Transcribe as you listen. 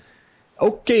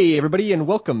Okay, everybody, and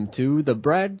welcome to the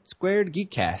BradSquared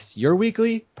Geekcast, your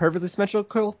weekly, perfectly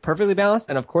symmetrical, perfectly balanced,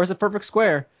 and of course a perfect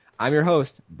square. I'm your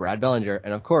host, Brad Bellinger,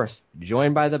 and of course,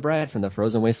 joined by the Brad from the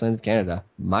frozen wastelands of Canada,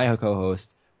 my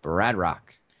co-host, Brad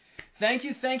Rock. Thank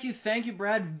you,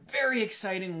 Brad. Very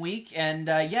exciting week, and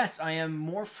yes, I am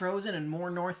more frozen and more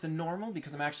north than normal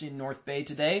because I'm actually in North Bay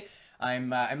today.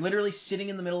 I'm literally sitting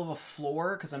in the middle of a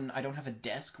floor because I don't have a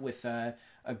desk with a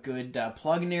good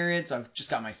plug near it, so I've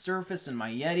just got my Surface and my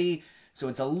Yeti, so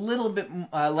it's a little bit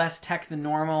less tech than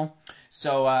normal.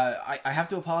 So I have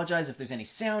to apologize if there's any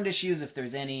sound issues, if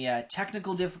there's any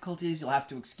technical difficulties. You'll have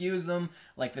to excuse them,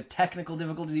 like the technical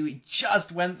difficulties we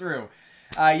just went through.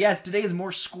 Yes, today is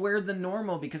more squared than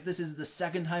normal because this is the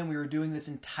second time we were doing this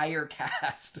entire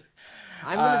cast.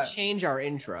 I'm gonna change our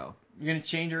intro. You're gonna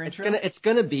change our intro? It's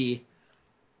gonna be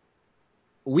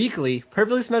weekly,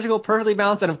 perfectly symmetrical, perfectly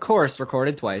balanced, and of course,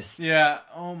 recorded twice. Yeah.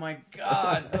 Oh my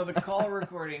god. So the call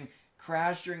recording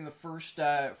crashed during the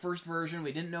first version.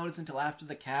 We didn't notice until after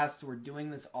the cast, so we're doing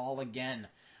this all again.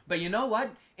 But you know what?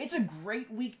 It's a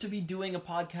great week to be doing a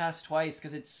podcast twice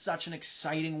because it's such an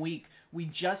exciting week. We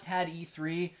just had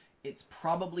E3. It's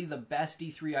probably the best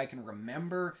E3 I can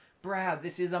remember. Brad,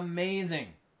 this is amazing.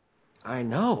 I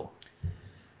know.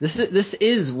 This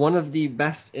is one of the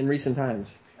best in recent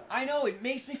times. I know, it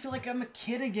makes me feel like I'm a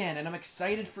kid again, and I'm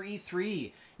excited for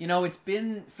E3. You know, it's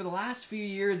been, for the last few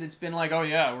years, it's been like, oh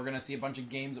yeah, we're going to see a bunch of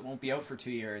games that won't be out for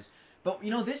 2 years. But,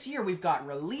 you know, this year we've got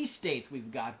release dates,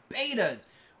 we've got betas,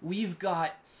 we've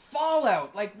got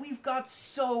Fallout. Like, we've got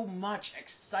so much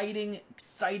exciting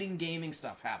gaming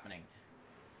stuff happening.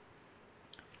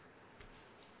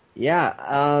 Yeah,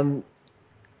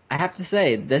 I have to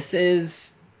say,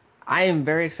 I am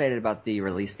very excited about the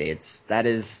release dates. That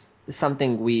is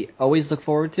something we always look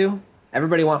forward to.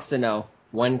 Everybody wants to know,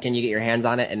 when can you get your hands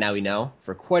on it? And now we know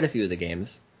for quite a few of the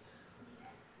games.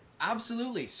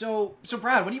 Absolutely. So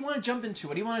Brad, what do you want to jump into?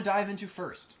 What do you want to dive into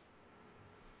first?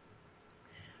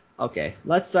 Okay,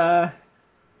 you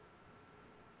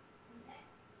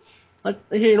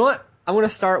know what? I'm going to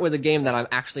start with a game that I'm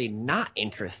actually not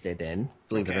interested in,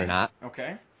 believe it or not.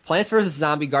 Okay. Plants vs.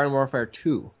 Zombie Garden Warfare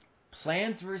 2.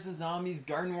 Plants vs. Zombies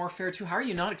Garden Warfare 2. How are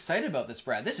you not excited about this,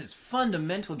 Brad? This is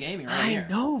fundamental gaming right here.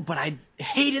 I know, but I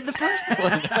hated the first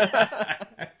one.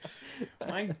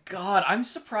 My god, I'm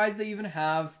surprised they even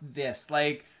have this.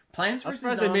 Like, Plants I'm vs.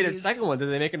 surprised Zombies... they made a second one. Did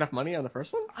they make enough money on the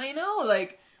first one? I know,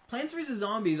 like, Plants vs.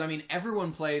 Zombies, I mean,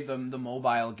 everyone played the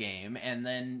mobile game, and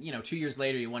then, 2 years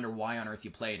later you wonder why on earth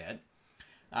you played it.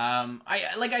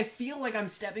 I feel like I'm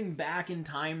stepping back in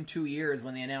time 2 years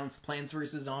when they announced Plants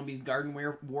vs. Zombies Garden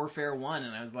Warfare 1,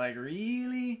 and I was like,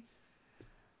 really?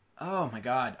 Oh my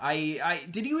god.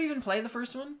 Did you even play the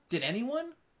first one? Did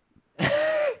anyone?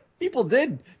 People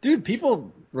did. Dude,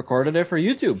 people recorded it for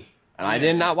YouTube, and I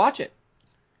did not watch it.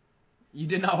 You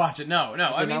did not watch it? No.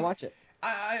 I did not watch it.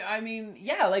 I mean,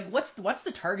 yeah, like, what's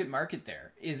the target market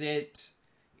there? Is it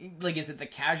the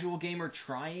casual gamer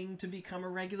trying to become a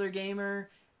regular gamer?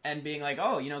 And being like,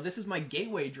 oh, this is my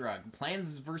gateway drug.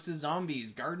 Plants vs.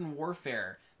 Zombies, Garden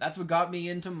Warfare. That's what got me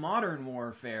into Modern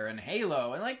Warfare and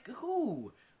Halo. And, like,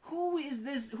 who? Who is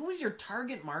this? Who is your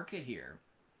target market here?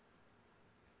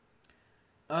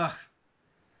 Ugh.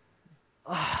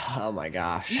 Oh my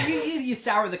gosh. You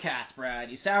soured the cast,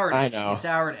 Brad. You soured it. I know. You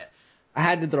soured it. I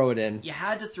had to throw it in. You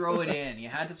had to throw it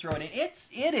in.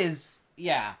 It is,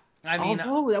 yeah. I mean,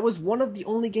 although that was one of the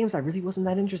only games I really wasn't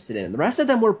that interested in. The rest of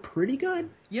them were pretty good.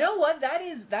 You know what? That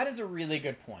is a really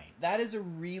good point. That is a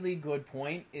really good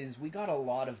point. Is we got a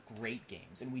lot of great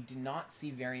games, and we did not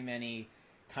see very many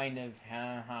kind of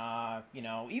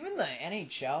even the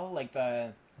NHL, like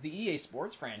the EA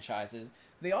Sports franchises.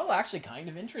 They all actually kind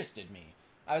of interested me.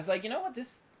 I was like, you know what?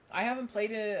 I haven't played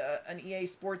an EA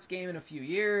Sports game in a few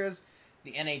years.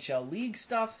 The NHL League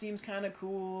stuff seems kind of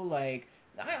cool. Like,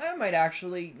 I might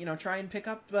actually, try and pick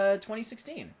up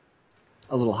 2016.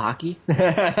 A little hockey.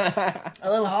 A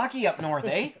little hockey up north,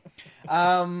 eh?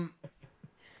 No,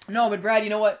 but Brad,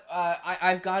 you know what?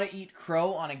 I've got to eat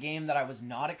crow on a game that I was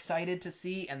not excited to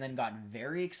see and then got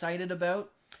very excited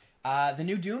about. The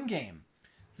new Doom game.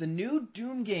 The new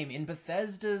Doom game in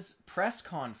Bethesda's press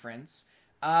conference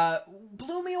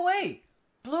blew me away.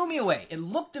 Blew me away. It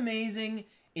looked amazing.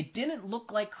 It didn't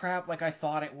look like crap like I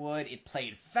thought it would. It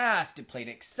played fast. It played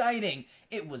exciting.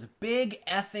 It was big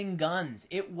effing guns.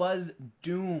 It was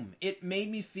Doom. It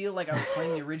made me feel like I was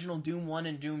playing the original Doom 1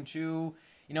 and Doom 2.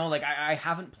 Like I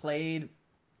haven't played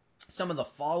some of the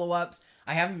follow-ups.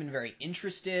 I haven't been very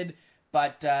interested.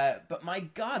 But my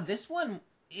God, this one,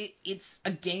 it's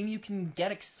a game you can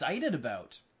get excited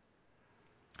about.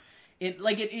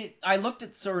 I looked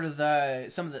at sort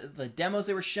of some of the demos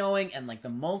they were showing, and like the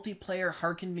multiplayer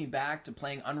harkened me back to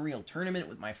playing Unreal Tournament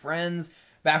with my friends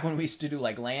back when we used to do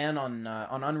like LAN on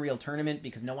Unreal Tournament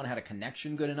because no one had a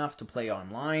connection good enough to play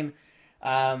online.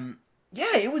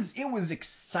 Yeah, it was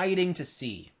exciting to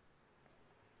see.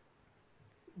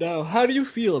 Now, how do you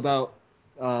feel about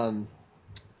um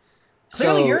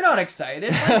Clearly, you're so not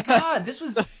excited. My God, this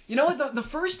was. You know what? The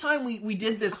first time we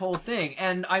did this whole thing,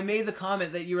 and I made the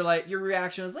comment that you were like, your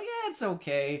reaction was like, yeah, it's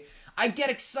okay. I get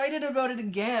excited about it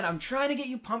again. I'm trying to get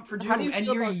you pumped for how do Doom, you and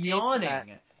feel you're about games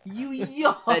yawning. You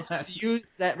yawn. that just use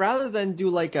that rather than do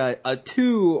like a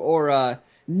two or a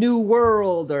new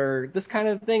world or this kind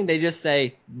of thing, they just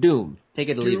say Doom. Take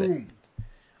it or leave it. Doom.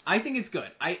 I think it's good.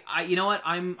 You know what?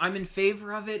 I'm in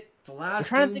favor of it. The I'm last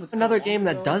trying to Doom think was of so another long game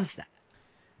that ago. does that.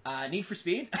 Need for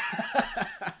Speed.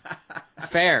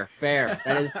 Fair, fair.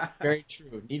 That is very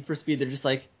true. Need for Speed, they're just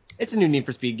like, it's a new Need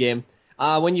for Speed game.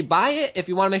 When you buy it, if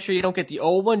you want to make sure you don't get the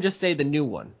old one, just say the new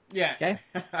one. Yeah. Okay?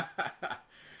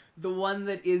 The one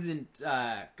that isn't,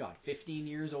 God, 15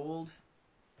 years old?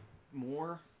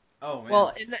 More? Oh, man.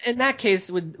 Well, in that case,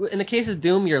 in the case of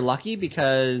Doom, you're lucky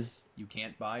because You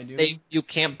can't buy Doom? you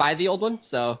can't buy the old one.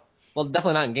 So, well,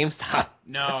 definitely not in GameStop.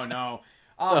 No, no.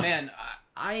 Oh, So, man.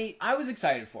 I was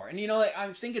excited for it. And, you know, like,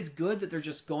 I think it's good that they're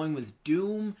just going with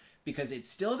Doom because it's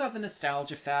still got the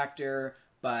nostalgia factor,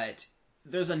 but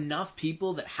there's enough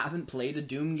people that haven't played a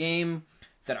Doom game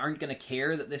that aren't going to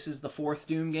care that this is the fourth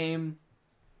Doom game.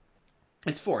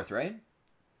 It's fourth, right?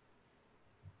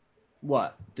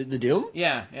 what? The Doom?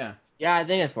 Yeah, yeah. Yeah, I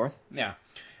think it's fourth. Yeah.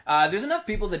 There's enough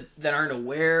people that aren't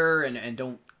aware and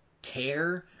don't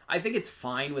care. I think it's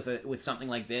fine with something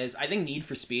like this. I think Need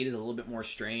for Speed is a little bit more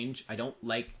strange. I don't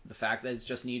like the fact that it's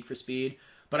just Need for Speed,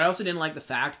 but I also didn't like the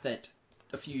fact that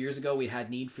a few years ago we had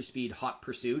Need for Speed Hot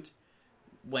Pursuit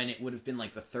when it would have been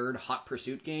like the third Hot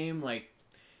Pursuit game. Like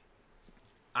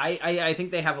I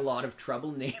think they have a lot of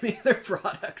trouble naming their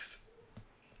products.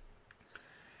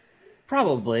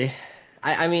 Probably.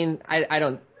 I mean, I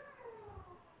don't.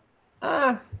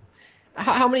 Uh,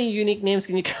 how many unique names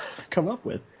can you come up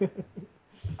with?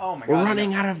 Oh my We're god, I know.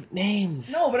 running out of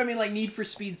names. No, but I mean like Need for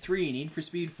Speed 3, Need for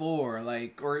Speed 4,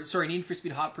 like or sorry, Need for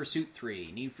Speed Hot Pursuit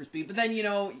 3, Need for Speed. But then, you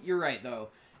know, you're right though.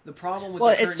 The problem with the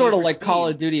Well, it's current sort Need of for like Call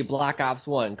Speed. of Duty Black Ops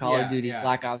 1, Call of Yeah, Duty yeah.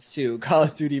 Black Ops 2, Call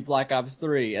of Duty Black Ops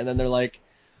 3, and then they're like,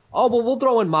 oh, well, we'll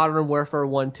throw in Modern Warfare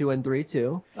 1, 2, and 3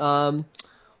 too.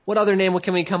 What other name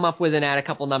can we come up with and add a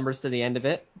couple numbers to the end of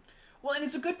it? Well, and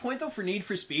it's a good point though for Need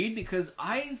for Speed because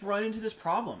I've run into this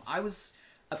problem. I was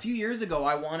a few years ago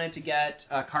I wanted to get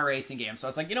a car racing game. So I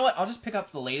was like, "You know what? I'll just pick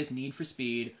up the latest Need for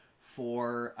Speed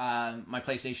for my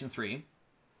PlayStation 3."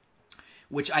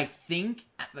 Which I think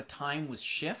at the time was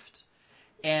Shift.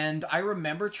 And I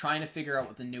remember trying to figure out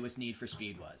what the newest Need for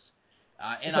Speed was.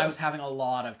 And I was having a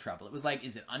lot of trouble. It was like,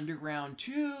 is it Underground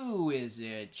 2? Is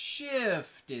it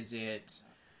Shift? Is it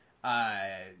uh,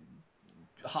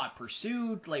 Hot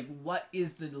Pursuit? Like, what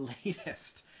is the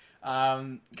latest?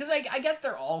 Because I guess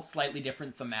they're all slightly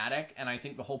different thematic, and I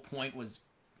think the whole point was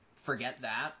forget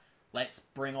that. Let's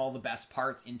bring all the best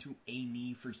parts into a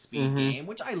Need for Speed Mm-hmm. game,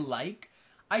 which I like.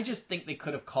 I just think they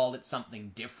could have called it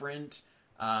something different.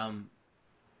 Um,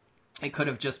 it could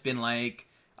have just been like,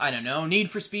 I don't know, Need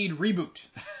for Speed reboot.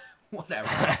 Whatever.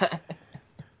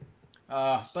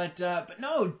 But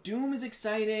no, Doom is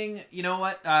exciting. You know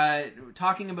what?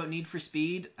 Talking about Need for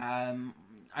Speed,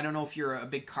 I don't know if you're a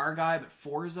big car guy, but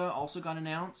Forza also got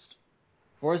announced.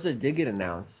 Forza did get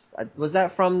announced. Was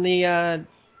that from the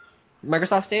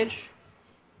Microsoft stage?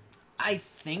 I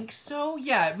think so.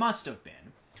 Yeah, it must have been.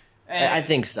 I Uh,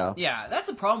 think so. yeah, that's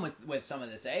the problem with some of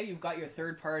this. You've got your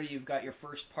third party, you've got your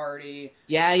first party.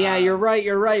 Yeah, yeah, you're Um, right.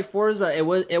 You're right. Forza. It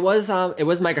was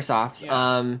Microsoft's. yeah,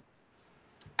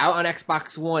 Out on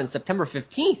Xbox One September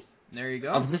 15th there you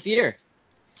go. of this year.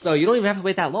 So you don't even have to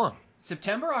wait that long.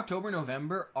 September, October,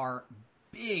 November are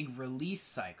big release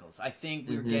cycles. I think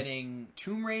we're Mm-hmm. getting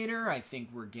Tomb Raider. I think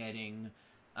we're getting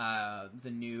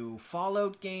the new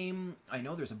Fallout game. I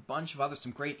know there's a bunch of other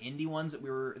some great indie ones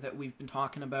that we've been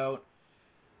talking about.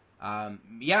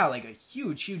 Yeah, like a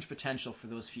huge potential for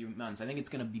those few months. I think it's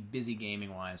going to be busy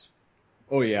gaming wise.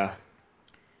 Oh yeah.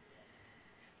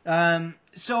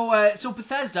 So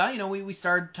Bethesda, you know, we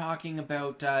started talking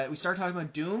about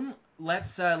Doom.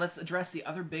 Let's address the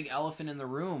other big elephant in the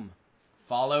room,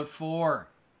 Fallout 4.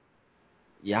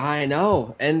 Yeah, I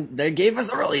know. And they gave us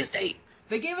a release date.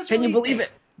 They gave us a Can you release believe date,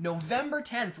 it? November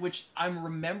 10th, which I'm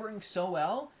remembering so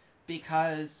well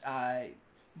because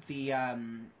the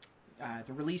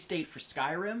the release date for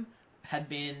Skyrim had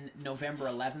been November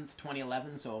 11th,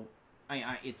 2011. So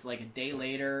It's like a day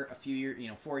later, a few years,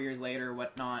 4 years later,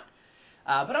 whatnot.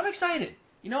 But I'm excited.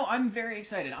 I'm very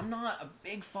excited. I'm not a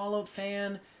big Fallout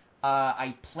fan.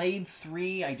 I played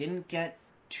 3. I didn't get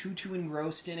too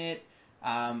engrossed in it.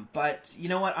 But you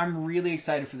know what? I'm really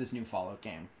excited for this new Fallout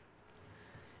game.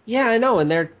 Yeah, I know,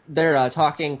 and they're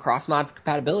talking cross mod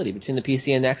compatibility between the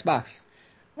PC and the Xbox.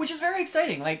 Which is very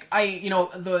exciting. Like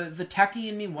the techie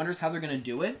in me wonders how they're going to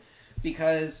do it,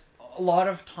 because a lot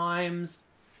of times,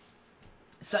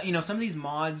 some of these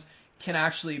mods can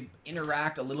actually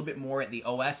interact a little bit more at the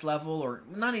OS level, or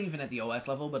not even at the OS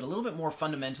level, but a little bit more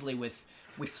fundamentally with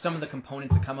some of the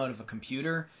components that come out of a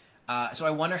computer. So I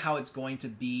wonder how it's going to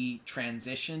be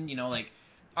transitioned. Like,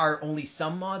 are only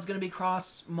some mods going to be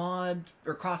cross mod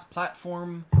or cross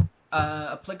platform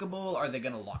applicable? Are they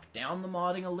going to lock down the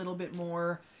modding a little bit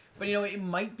more? But it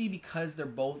might be because they're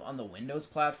both on the Windows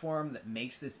platform that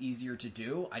makes this easier to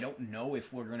do. I don't know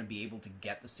if we're going to be able to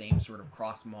get the same sort of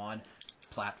cross mod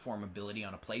platform ability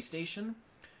on a PlayStation.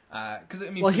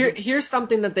 Well, here's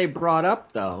something that they brought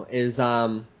up though is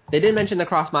they didn't mention the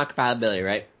cross mod compatibility,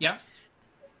 right? Yeah.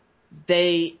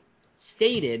 They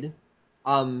stated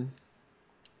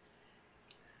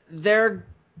they're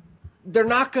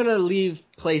not gonna leave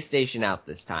PlayStation out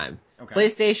this time. Okay.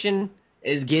 PlayStation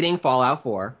is getting Fallout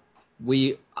 4.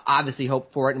 We obviously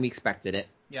hoped for it and we expected it.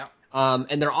 Yeah.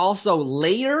 And they're also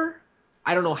later,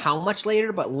 I don't know how much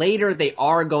later, but later they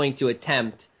are going to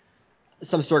attempt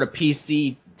some sort of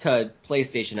PC to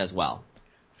PlayStation as well.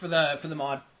 For the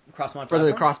mod cross mod For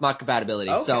platform? the cross mod compatibility.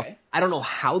 Okay. So I don't know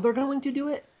how they're going to do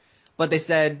it, but they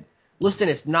said, listen,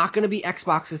 it's not going to be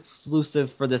Xbox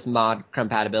exclusive for this mod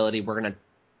compatibility. We're going to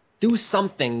do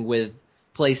something with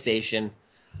PlayStation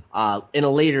in a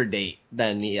later date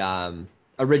than the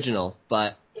original,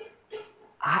 but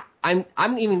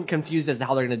I'm even confused as to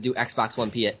how they're going to do Xbox One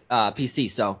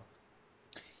PC. So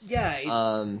yeah,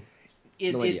 no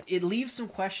idea. it leaves some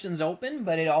questions open,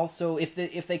 but it also, if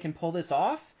they can pull this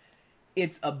off,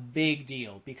 it's a big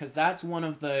deal, because that's one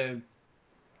of the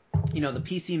the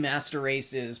PC Master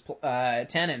Race's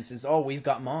tenets is, oh, we've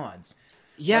got mods.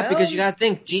 Yeah, because you got to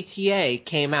think GTA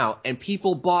came out and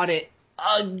people bought it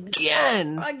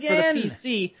again for the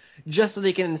PC just so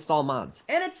they can install mods.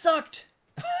 And it sucked.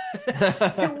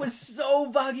 It was so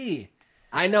buggy.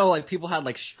 I know, like, people had,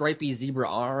 like, stripy zebra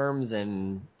arms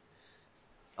and...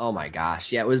 Oh my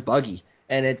gosh, yeah, it was buggy.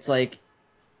 And it's like...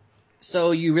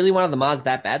 So you really wanted the mods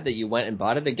that bad that you went and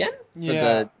bought it again?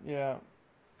 Yeah.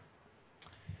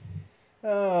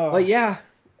 Oh. But yeah,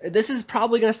 this is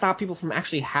probably going to stop people from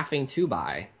actually having to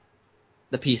buy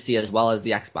the PC as well as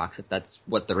the Xbox, if that's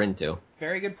what they're into.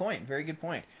 Very good point.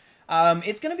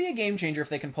 It's going to be a game changer if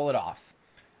they can pull it off.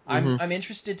 I'm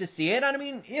interested to see it. And I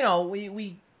mean,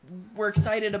 we're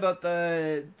excited about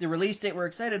the release date. We're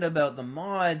excited about the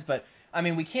mods, but I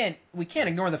mean, we can't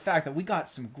ignore the fact that we got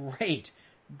some great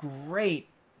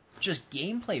just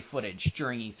gameplay footage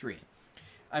during E3.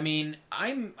 I mean,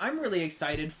 I'm really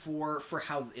excited for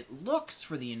how it looks,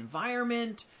 for the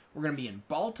environment. We're going to be in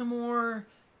Baltimore.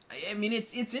 I mean,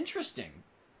 it's interesting.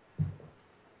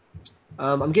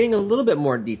 I'm getting a little bit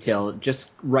more detail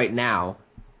just right now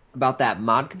about that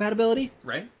mod compatibility.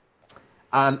 Right?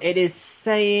 It is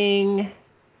saying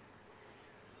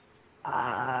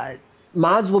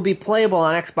mods will be playable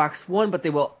on Xbox One, but they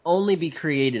will only be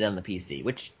created on the PC,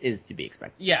 which is to be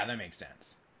expected. Yeah, that makes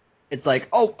sense. It's like,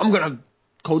 oh, I'm going to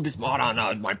code this mod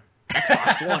on my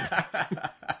Xbox One.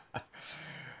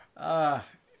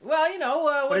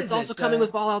 Well, but it's also coming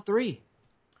with Fallout 3,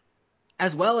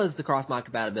 as well as the cross-mod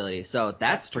compatibility, so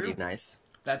that's pretty nice.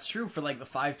 That's true for, like, the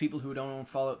 5 people who don't own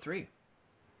Fallout 3.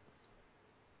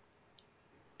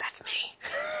 That's me.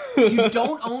 You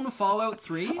don't own Fallout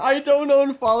 3? I don't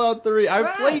own Fallout 3.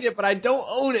 I've played it, but I don't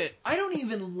own it. I don't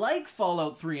even like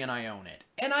Fallout 3, and I own it.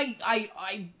 And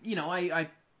I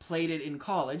played it in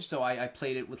college, so I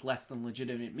played it with less than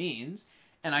legitimate means,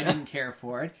 and I didn't care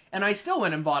for it, and I still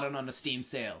went and bought it on a Steam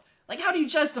sale. Like, how do you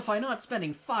justify not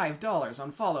spending $5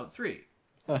 on Fallout 3?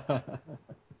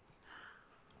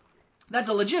 That's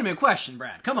a legitimate question,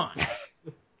 Brad. Come on.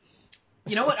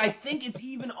 You know what? I think it's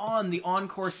even on the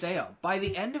Encore sale. By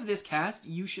the end of this cast,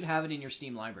 you should have it in your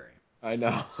Steam library. I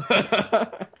know.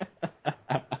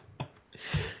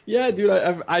 Yeah, dude,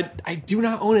 I do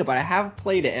not own it, but I have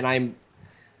played it, and I'm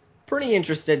pretty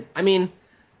interested. I mean,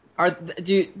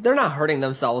 they're not hurting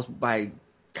themselves by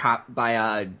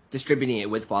distributing it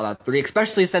with Fallout 3,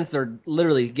 especially since they're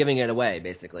literally giving it away,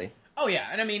 basically. Oh, yeah,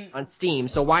 and I mean... on Steam,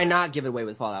 so why not give it away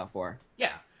with Fallout 4?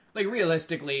 Yeah. Like,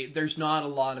 realistically, there's not a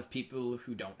lot of people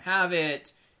who don't have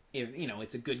it.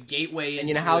 It's a good gateway into And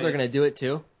you know how they're going to do it,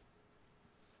 too?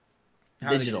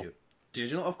 How Digital.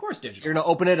 Digital, of course, You're digital. gonna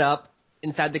open it up.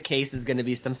 Inside the case is gonna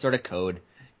be some sort of code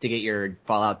to get your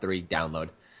Fallout 3 download.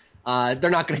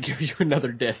 They're not gonna give you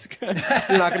another disc.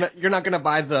 You're not gonna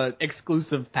buy the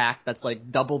exclusive pack that's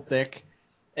like double thick.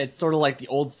 It's sort of like the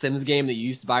old Sims game that you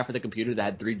used to buy for the computer that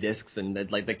had 3 discs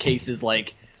and like the case is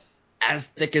like as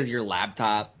thick as your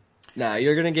laptop. No,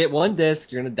 you're gonna get 1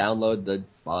 disc. You're gonna download the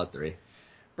Fallout 3.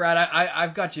 Brad,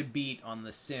 I've got you beat on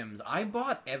The Sims. I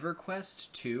bought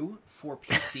EverQuest 2 for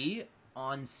PC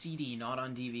on CD, not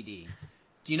on DVD.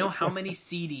 Do you know how many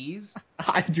CDs?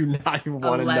 I do not even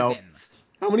want to know. 11.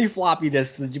 How many floppy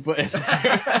disks did you put in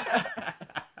there?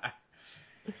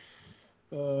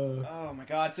 Oh my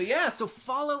god. So yeah, so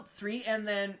Fallout 3, and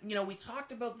then, we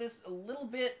talked about this a little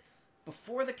bit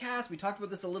before the cast. We talked about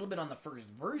this a little bit on the first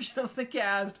version of the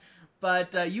cast,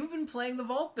 but you've been playing the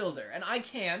Vault Builder, and I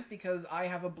can't because I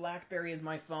have a BlackBerry as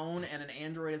my phone and an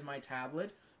Android as my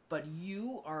tablet, but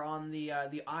you are on the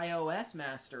iOS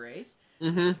Master Race.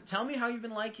 Mm-hmm. Tell me how you've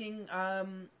been liking,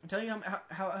 tell me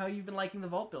how you've been liking the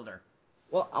Vault Builder.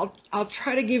 Well, I'll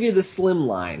try to give you the slim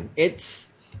line.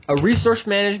 It's a resource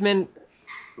management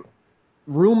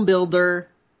room builder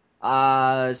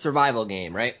survival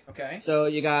game, right? Okay. So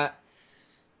you got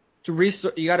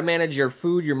you got to manage your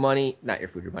food, your money, not your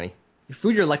food, your money. Your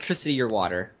food, your electricity, your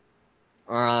water.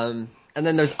 And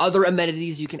then there's other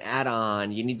amenities you can add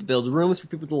on. You need to build rooms for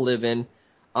people to live in.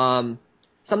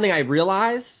 Something I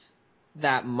realized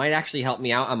that might actually help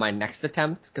me out on my next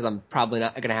attempt, because I'm probably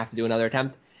not going to have to do another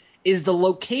attempt, is the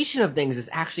location of things is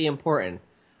actually important.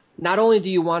 Not only do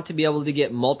you want to be able to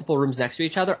get multiple rooms next to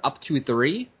each other, up to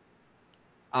 3,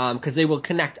 because they will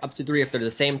connect up to 3 if they're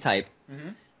the same type.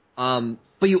 Mm-hmm.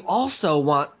 But you also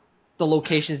want the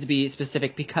locations to be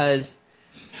specific because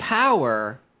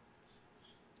power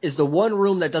is the one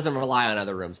room that doesn't rely on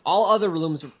other rooms. All other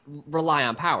rooms rely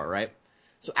on power, right?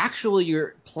 So actually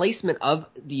your placement of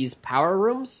these power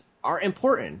rooms are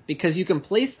important because you can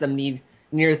place them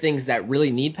near things that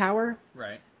really need power.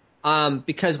 Right.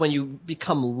 Because when you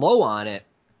become low on it,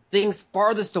 things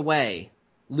farthest away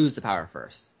lose the power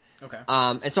first. Okay.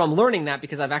 And so I'm learning that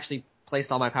because I've actually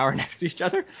placed all my power next to each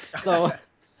other. So,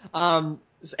 and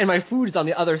my food is on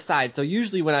the other side. So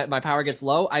usually when my power gets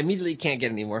low, I immediately can't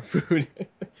get any more food.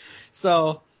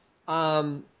 So,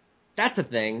 that's a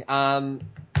thing.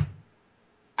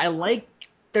 I like,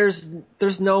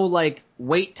 there's no like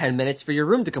wait 10 minutes for your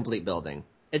room to complete building.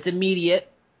 It's immediate.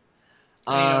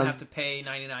 And you don't have to pay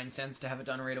 99 cents to have it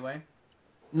done right away?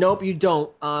 Nope, you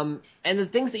don't. And the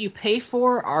things that you pay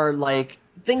for are like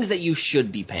things that you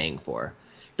should be paying for.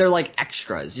 They're like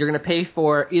extras. You're gonna pay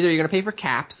for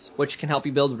caps, which can help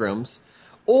you build rooms,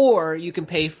 or you can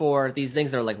pay for these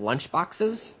things that are like lunch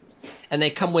boxes, and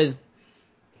they come with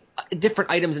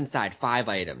different items inside, 5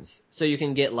 items. So you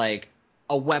can get like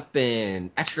a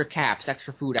weapon, extra caps,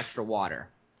 extra food, extra water.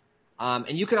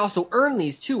 And you can also earn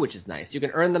these too, which is nice. You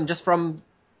can earn them just from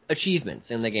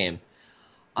achievements in the game.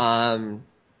 A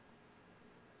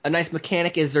nice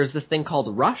mechanic is there's this thing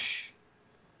called Rush,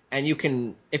 and you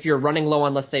can, if you're running low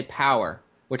on, let's say, power,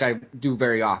 which I do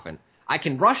very often, I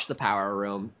can rush the power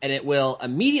room, and it will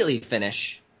immediately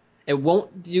finish.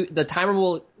 The timer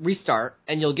will restart,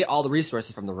 and you'll get all the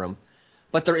resources from the room.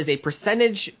 But there is a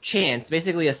percentage chance,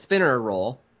 basically a spinner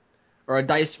roll, or a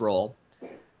dice roll,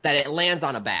 that it lands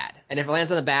on a bad. And if it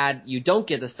lands on a bad, you don't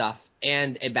get the stuff,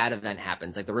 and a bad event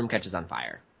happens, like the room catches on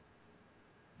fire.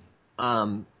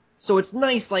 So it's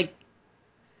nice, like,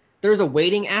 there's a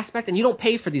waiting aspect, and you don't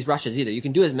pay for these rushes either. You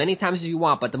can do as many times as you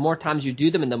want, but the more times you do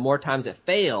them and the more times it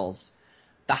fails,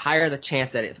 the higher the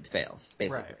chance that it fails,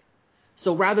 basically. Right.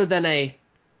 So rather than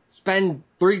spend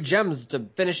 3 gems to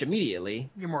finish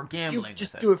immediately, You're more gambling. you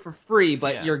just do it for free,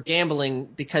 but you're gambling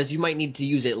because you might need to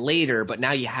use it later, but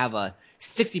now you have a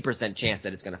 60% chance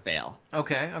that it's going to fail.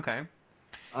 Okay.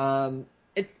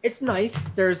 It's nice.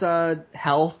 There's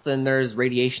health and there's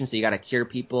radiation, so you gotta cure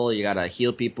people, you gotta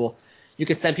heal people. You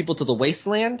can send people to the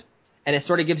wasteland, and it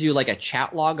sort of gives you like a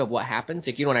chat log of what happens.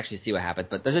 Like you don't actually see what happens,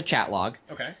 but there's a chat log.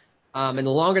 Okay. And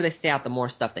the longer they stay out, the more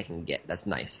stuff they can get. That's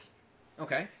nice.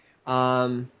 Okay.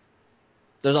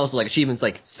 There's also like achievements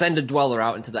like send a dweller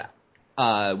out into the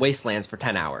wastelands for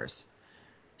 10 hours.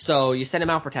 So you send them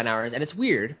out for 10 hours, and it's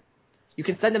weird. You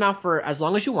can send them out for as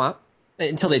long as you want.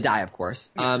 Until they die, of course.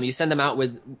 Yeah. You send them out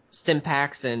with stim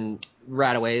packs and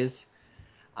rataways.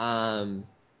 And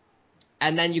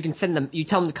then you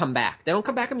tell them to come back. They don't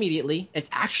come back immediately. It's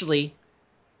actually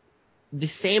the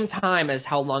same time as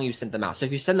how long you sent them out. So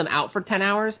if you send them out for 10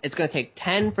 hours, it's going to take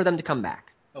 10 for them to come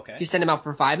back. Okay. If you send them out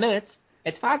for 5 minutes,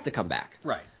 it's 5 to come back.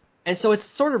 Right. And so it's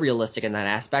sort of realistic in that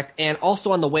aspect. And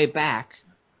also on the way back,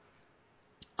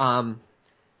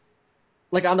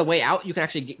 like on the way out, you can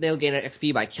actually they'll gain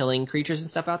XP by killing creatures and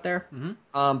stuff out there.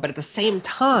 Mm-hmm. But at the same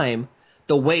time,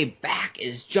 the way back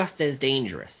is just as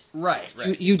dangerous. Right.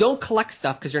 You don't collect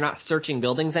stuff because you're not searching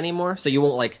buildings anymore, so you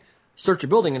won't like search a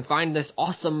building and find this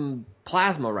awesome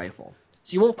plasma rifle.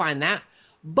 So you won't find that,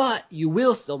 but you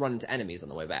will still run into enemies on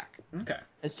the way back. Okay.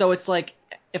 And so it's like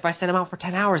if I send them out for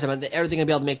 10 hours, are they going to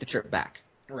be able to make the trip back?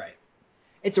 Right.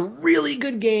 It's a really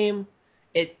good game.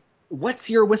 What's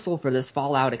your whistle for this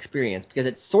Fallout experience? Because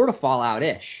it's sort of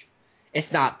Fallout-ish.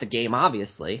 It's not the game,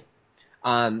 obviously.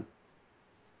 But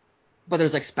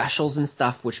there's like specials and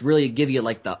stuff which really give you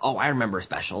like I remember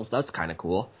specials. That's kind of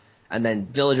cool. And then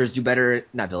dwellers do better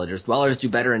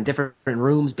in different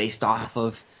rooms based off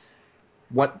of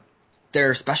what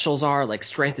their specials are. Like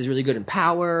strength is really good in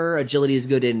power, agility is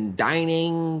good in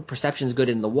dining, perception is good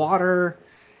in the water.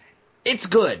 It's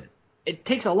good. It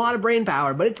takes a lot of brain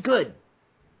power, but it's good.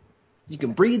 You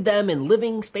can breed them in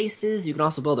living spaces. You can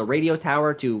also build a radio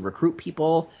tower to recruit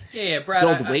people. Yeah,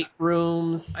 Brad. Build weight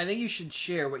rooms. I think you should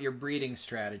share what your breeding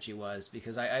strategy was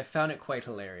because I found it quite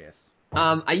hilarious.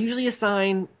 I usually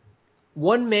assign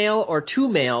one male or two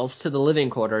males to the living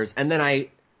quarters, and then I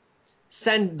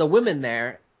send the women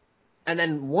there, and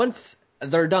then once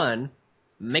they're done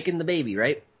making the baby,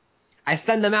 right, I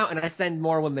send them out and I send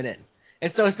more women in.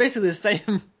 And so it's basically the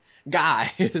same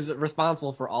guy is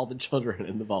responsible for all the children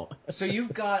in the vault. So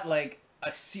you've got like a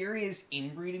serious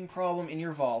inbreeding problem in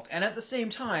your vault, and at the same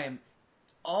time,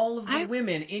 all of the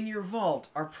women in your vault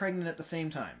are pregnant at the same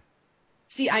time.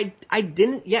 See, I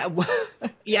didn't, yeah,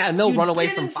 yeah, and they'll run away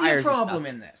from fires. You didn't see a problem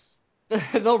in this.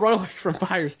 They'll run away from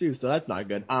fires too, so that's not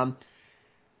good.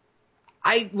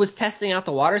 I was testing out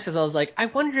the waters because I was like, I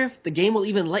wonder if the game will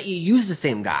even let you use the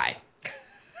same guy.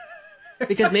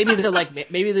 Because maybe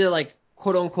they're like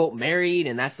quote unquote married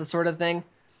and that's the sort of thing.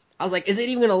 I was like, is it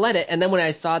even gonna let it? And then when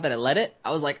I saw that it let it,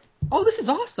 I was like, oh, this is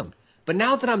awesome. But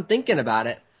now that I'm thinking about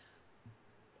it,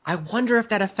 I wonder if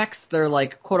that affects their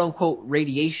like quote unquote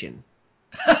radiation.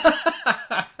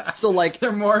 So like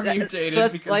they're more mutated. So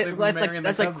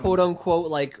that's like quote unquote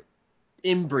like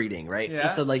inbreeding, right? Yeah.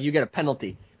 And so like you get a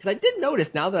penalty. Because I did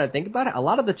notice now that I think about it, a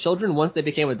lot of the children once they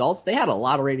became adults, they had a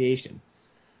lot of radiation,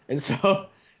 and so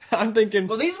I'm thinking,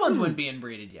 well, these ones wouldn't be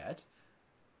inbreeded yet.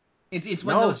 It's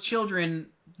when those children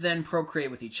then procreate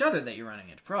with each other that you're running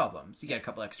into problems. You get a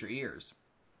couple extra ears.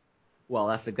 Well,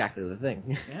 that's exactly the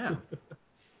thing. Yeah.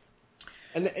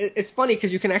 And it's funny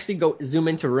because you can actually go zoom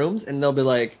into rooms and they'll be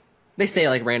like, they say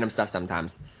like random stuff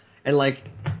sometimes. And like,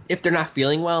 if they're not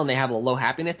feeling well and they have a low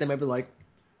happiness, they might be like,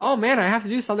 oh man, I have to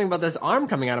do something about this arm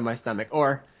coming out of my stomach.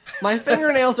 Or my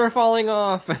fingernails are falling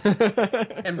off.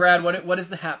 And Brad, what is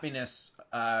the happiness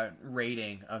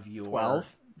rating of your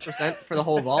 12% for the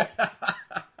whole vault?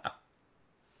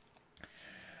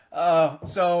 What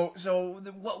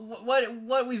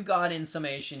we've got in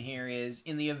summation here is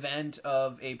in the event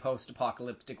of a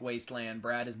post-apocalyptic wasteland,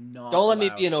 Brad is not. Don't let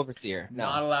me be an overseer. No.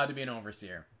 Not allowed to be an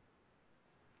overseer.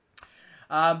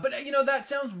 But that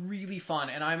sounds really fun,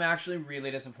 and I'm actually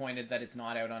really disappointed that it's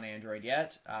not out on Android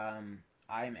yet. I'm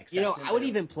excited. I would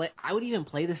even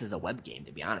play this as a web game,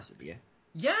 to be honest with you.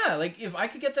 Yeah, like if I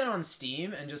could get that on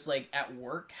Steam and just like at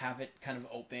work have it kind of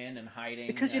open and hiding.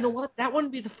 Because you know what? That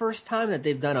wouldn't be the first time that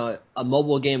they've done a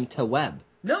mobile game to web.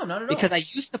 No, not at all. Because I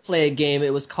used to play a game,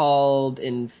 it was called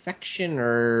Infection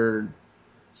or...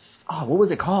 Oh, what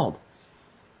was it called?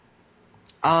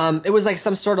 It was like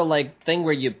some sort of like thing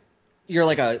where you're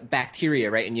like a bacteria,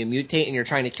 right? And you mutate and you're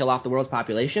trying to kill off the world's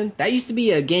population. That used to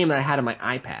be a game that I had on my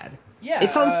iPad. Yeah.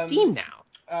 It's on Steam now.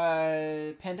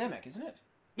 Pandemic, isn't it?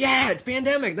 Yeah, it's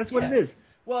Pandemic. That's what it is.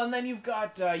 Well, and then you've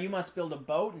got You Must Build a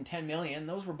Boat and 10 Million.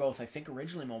 Those were both, I think,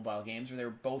 originally mobile games, where they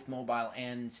were both mobile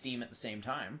and Steam at the same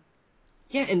time.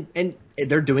 Yeah, and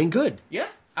they're doing good. Yeah,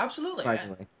 absolutely.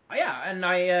 Surprisingly.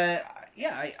 I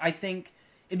think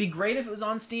it'd be great if it was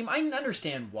on Steam. I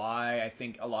understand why. I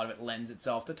think a lot of it lends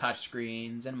itself to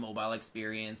touchscreens and mobile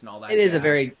experience and all that. It is a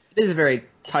very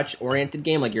touch-oriented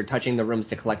game. Like you're touching the rooms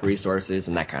to collect resources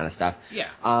and that kind of stuff. Yeah.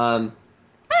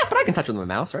 But I can touch with my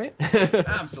mouse, right?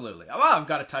 Absolutely. Well, I've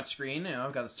got a touchscreen.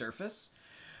 I've got a Surface.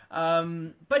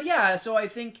 But yeah, so I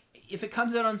think if it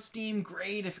comes out on Steam,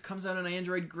 great. If it comes out on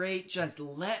Android, great. Just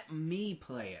let me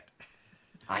play it.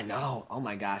 I know. Oh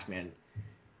my gosh, man.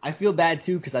 I feel bad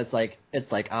too because it's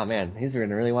like, oh man, he's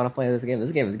gonna really want to play this game.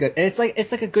 This game is good, and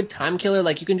it's like a good time killer.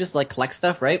 Like you can just like collect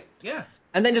stuff, right? Yeah.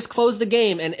 And then just close the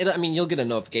game, and you'll get a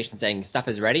notification saying stuff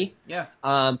is ready. Yeah.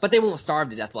 But they won't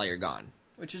starve to death while you're gone.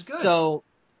 Which is good. So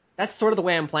that's sort of the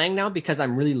way I'm playing now because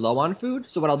I'm really low on food.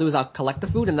 So what I'll do is I'll collect the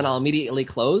food and then I'll immediately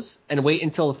close and wait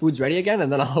until the food's ready again,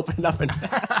 and then I'll open it up and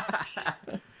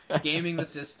gaming the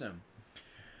system.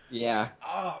 Yeah.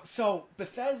 So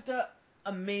Bethesda,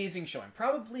 amazing showing.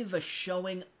 Probably the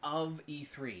showing of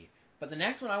E3. But the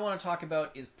next one I want to talk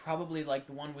about is probably like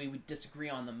the one we would disagree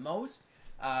on the most.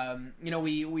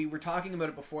 We were talking about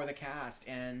it before the cast,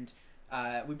 and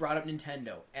we brought up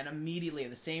Nintendo, and immediately at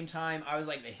the same time, I was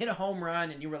like, they hit a home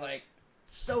run, and you were like,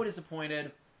 so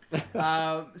disappointed.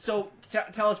 So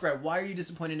tell us, Brad, why are you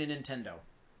disappointed in Nintendo?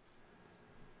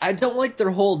 I don't like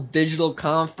their whole digital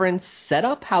conference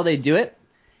setup, how they do it.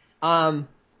 Um,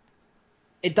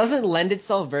 it doesn't lend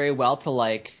itself very well to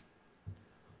like,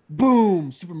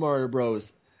 boom, Super Mario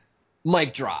Bros.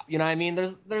 Mic drop. You know what I mean?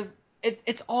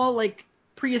 It's all like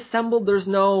pre-assembled. There's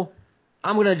no,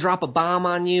 I'm gonna drop a bomb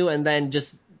on you and then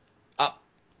just, uh,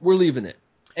 we're leaving it.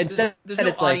 Instead, There's no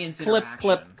it's like audience clip, interaction.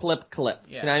 clip, clip, clip.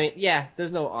 You know what Yeah. I mean? Yeah,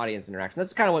 there's no audience interaction.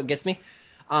 That's kind of what gets me.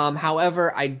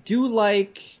 However, I do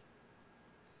like,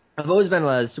 I've always been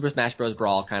a Super Smash Bros.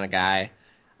 Brawl kind of guy.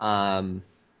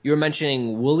 You were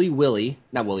mentioning Willie,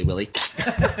 not Willy Willy.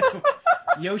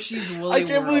 Yoshi's I Woolly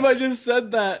can't World. believe I just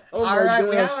said that. Oh All my right,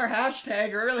 we have gosh. our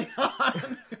hashtag early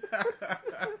on.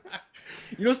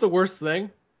 You know what's the worst thing?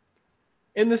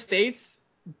 In the States,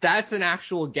 that's an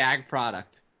actual gag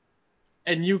product.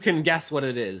 And you can guess what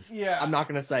it is. Yeah. I'm not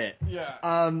gonna say it. Yeah.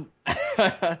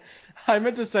 I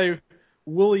meant to say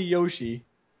Willie Yoshi.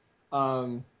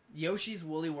 Um, Yoshi's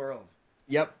Woolly World.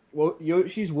 yep. Well,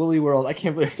 Yoshi's Woolly World. I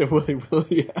can't believe I said Willy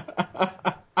Willy.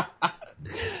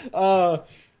 uh,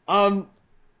 um,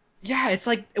 yeah, it's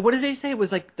like, what does they say? It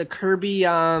was like the Kirby,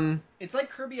 It's like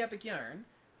Kirby Epic Yarn,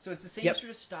 so it's the same yep.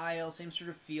 sort of style, same sort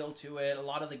of feel to it. A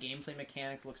lot of the gameplay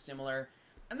mechanics look similar,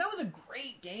 and that was a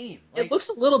great game. It Like, looks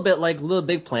a little bit like Little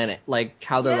Big Planet, like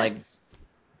how they're like, yes,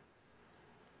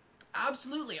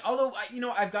 absolutely. Although,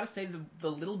 I've got to say the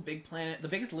Little Big Planet, the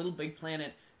biggest Little Big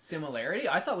Planet similarity,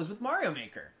 I thought was with Mario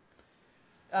Maker.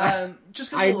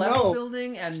 Just because of I the level know.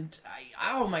 building and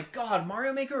oh my god,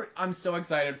 Mario Maker, I'm so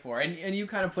excited for. And you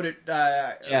kind of put it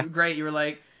Yeah. great. You were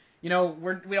like, we don't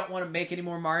want to make any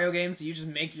more Mario games, so you just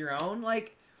make your own.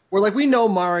 Like, We're like, we know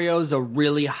Mario's a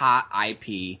really hot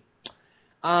IP.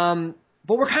 But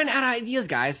we're kind of out of ideas,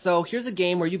 guys. So here's a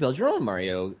game where you build your own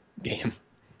Mario game.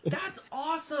 that's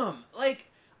awesome. Like,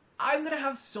 I'm gonna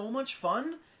have so much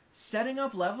fun setting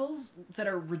up levels that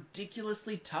are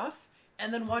ridiculously tough,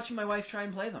 and then watching my wife try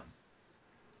and play them.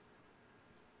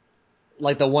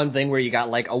 Like the one thing where you got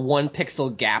like a 1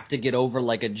 pixel gap to get over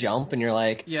like a jump, and you're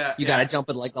like, Yeah, you gotta yeah. jump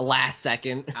at like the last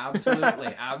second.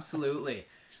 Absolutely, absolutely.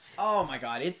 Oh my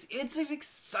god, it's an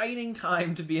exciting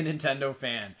time to be a Nintendo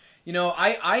fan.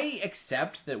 I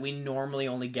accept that we normally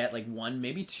only get like one,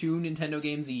 maybe two Nintendo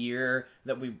games a year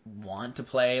that we want to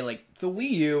play. Like the Wii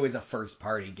U is a first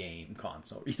party game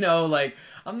console. Like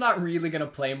I'm not really gonna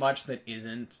play much that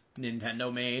isn't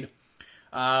Nintendo made.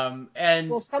 And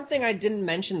Well, something I didn't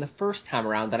mention the first time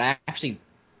around that I actually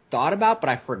thought about, but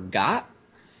I forgot,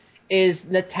 is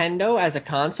Nintendo as a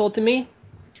console to me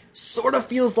sort of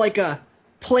feels like a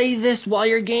play this while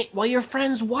your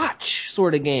friends watch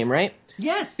sort of game, right?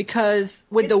 yes, Because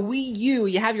with the it's Wii U,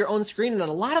 you have your own screen, and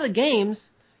a lot of the games,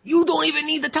 you don't even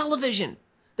need the television.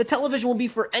 The television will be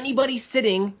for anybody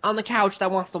sitting on the couch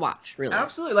that wants to watch, really.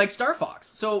 absolutely like Star Fox.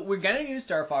 So we're getting a new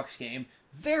Star Fox game.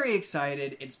 Very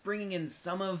excited. It's bringing in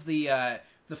some of the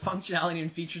functionality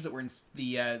and features that were in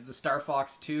the Star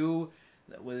Fox 2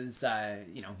 that was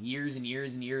years and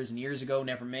years and years and years ago,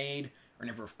 never made or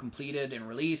never completed and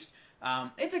released.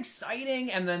 It's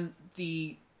exciting, and then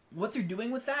what they're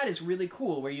doing with that is really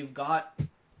cool. Where you've got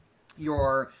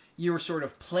your sort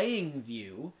of playing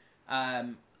view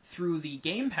through the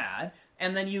gamepad,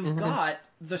 and then you've Mm-hmm. got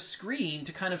the screen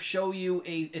to kind of show you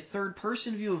a third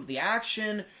person view of the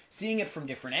action, seeing it from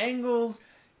different angles.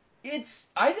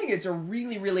 I think it's a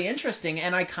really, really interesting,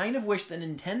 and I kind of wish that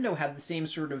Nintendo had the same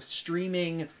sort of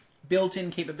streaming built-in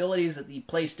capabilities that the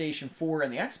PlayStation 4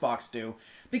 and the Xbox do,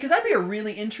 because that'd be a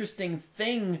really interesting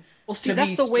thing Well, see, to that's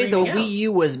be the way the streaming Wii out.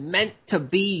 U was meant to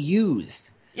be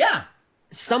used. Yeah,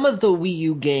 Some of the Wii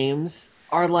U games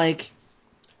are like,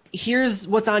 here's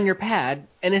what's on your pad,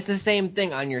 and it's the same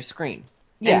thing on your screen.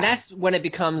 And yeah. that's when it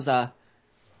becomes oh,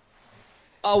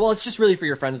 well, it's just really for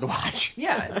your friends to watch.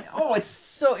 Yeah. Oh,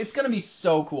 it's gonna be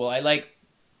so cool. I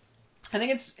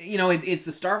think it's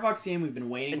the Star Fox game we've been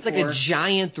waiting It's like a for.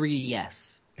 giant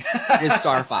 3DS with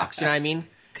Star Fox. You know what I mean?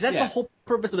 Because that's the Yeah. whole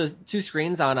purpose of the two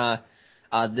screens on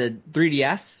the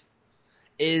 3DS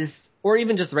or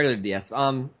even just the regular DS.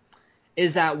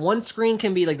 Is that one screen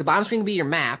can be like the bottom screen can be your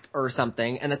map or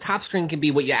something, and the top screen can be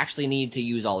what you actually need to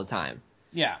use all the time.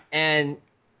 Yeah. And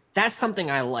that's something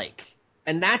I like.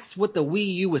 And that's what the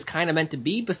Wii U was kind of meant to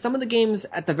be, but some of the games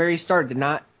at the very start did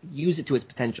not use it to its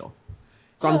potential.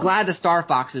 So I'm No, glad the Star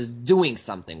Fox is doing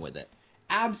something with it.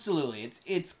 absolutely.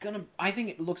 It's gonna. I think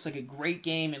it looks like a great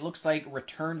game. It looks like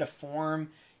return to form.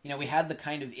 We had the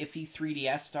kind of iffy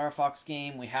 3DS Star Fox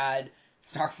game. We had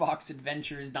Star Fox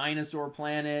Adventures Dinosaur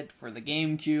Planet for the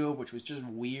GameCube, which was just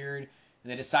weird.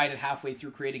 And they decided halfway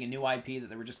through creating a new IP that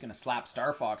they were just going to slap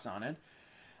Star Fox on it.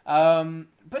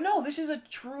 But no, this is a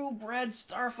true bred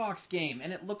Star Fox game,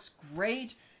 and it looks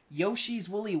great. Yoshi's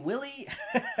Willie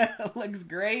looks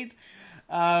great.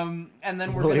 And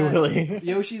then we're Willy gonna Willy.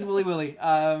 Yoshi's Willie.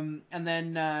 And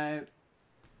then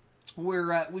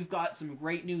we've got some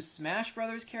great new Smash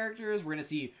Brothers characters. We're gonna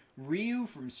see Ryu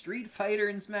from Street Fighter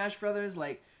in Smash Brothers.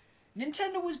 Like,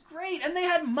 Nintendo was great, and they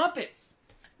had Muppets.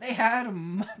 They had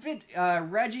Muppet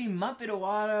Reggie, Muppet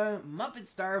Iwata, Muppet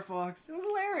Star Fox. It was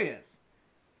hilarious.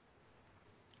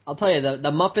 I'll tell you,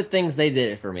 the Muppet things, they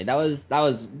did it for me.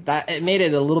 That it made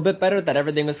it a little bit better that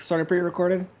everything was sort of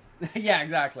pre-recorded. Yeah,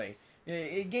 exactly.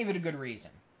 It gave it a good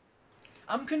reason.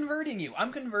 I'm converting you.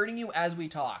 I'm converting you as we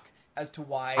talk as to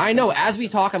why I this know, is as we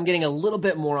awesome. talk, I'm getting a little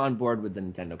bit more on board with the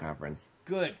Nintendo conference.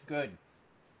 Good, good.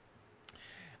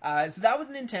 So that was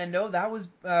Nintendo. That was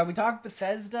we talked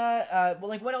Bethesda. Well,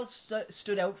 like what else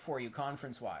stood out for you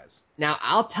conference wise? Now,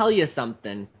 I'll tell you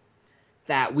something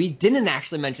that we didn't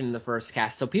actually mention in the first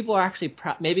cast, so people are actually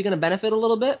maybe going to benefit a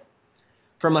little bit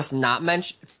from us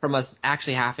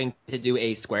actually having to do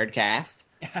a squared cast.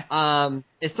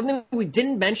 It's something we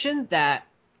didn't mention that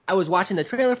I was watching the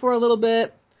trailer for a little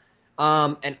bit,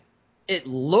 and it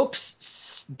looks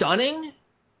stunning,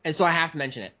 and so I have to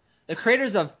mention it. The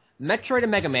creators of Metroid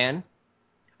and Mega Man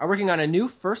are working on a new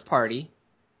first party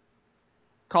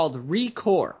called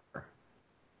Recore. I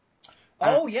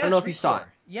Oh don't yes, know if you saw it. Recore.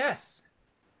 Yes.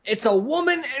 It's a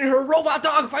woman and her robot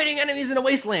dog fighting enemies in a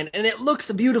wasteland, and it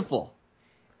looks beautiful.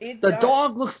 It The does.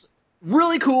 dog looks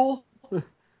really cool.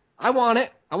 I want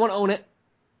it. I want to own it.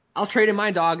 I'll trade in my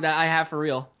dog that I have for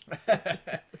real.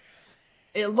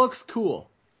 It looks cool.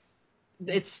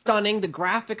 It's stunning. The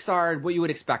graphics are what you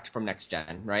would expect from next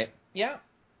gen, right? Yeah.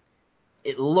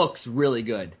 It looks really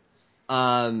good.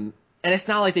 And it's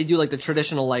not like they do like the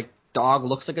traditional like dog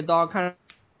looks like a dog kind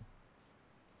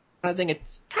of thing.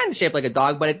 It's kind of shaped like a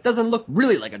dog, but it doesn't look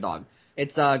really like a dog.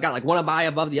 It's got like one eye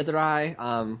above the other eye.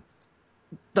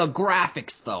 The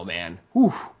graphics though, man.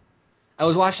 Whew. I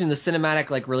was watching the cinematic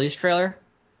like release trailer.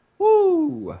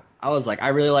 Woo! I was like, I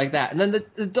really like that. And then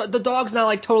the dog's not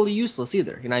like totally useless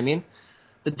either. You know what I mean?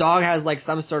 The dog has like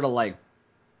some sort of like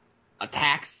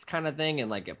attacks kind of thing, and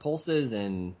like it pulses,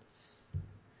 and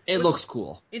it But looks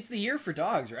cool. it's the year for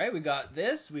dogs, right? We got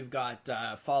this. We've got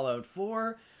Fallout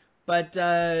 4, but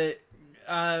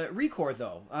Recore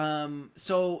though.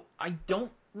 So I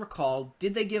don't recall.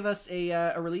 Did they give us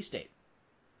a release date?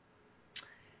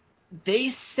 They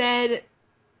said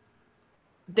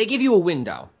they give you a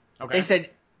window. They Okay. said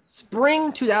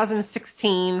spring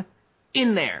 2016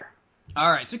 in there. All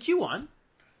right. So Q1.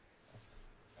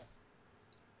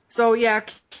 So yeah,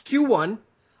 Q1.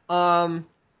 Um,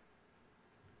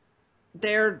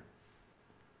 they're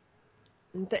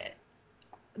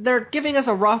they're giving us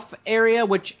a rough area,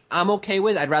 which I'm okay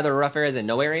with. I'd rather a rough area than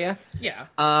no area. Yeah.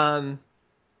 Um,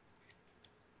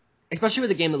 especially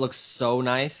with a game that looks so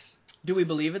nice. Do we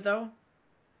believe it though?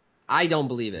 I don't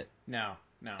believe it. No.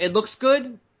 No. It looks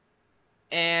good,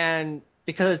 and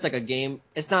because it's like a game,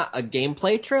 it's not a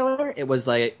gameplay trailer. It was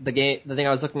like the thing I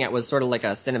was looking at was sort of like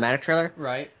a cinematic trailer.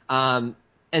 Right.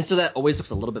 And so that always looks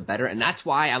a little bit better, and that's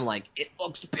why I'm like, it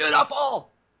looks beautiful.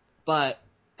 But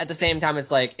at the same time,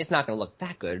 it's like it's not gonna look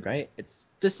that good, right? This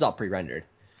is all pre-rendered.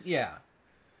 Yeah.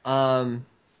 Um,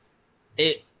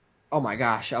 it. Oh my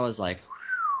gosh, I was like,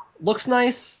 looks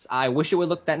nice. I wish it would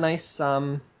look that nice.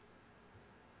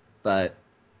 But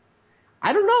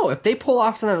I don't know if they pull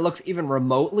off something that looks even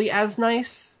remotely as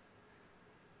nice.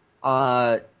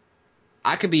 Uh,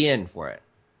 I could be in for it.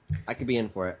 I could be in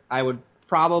for it. I would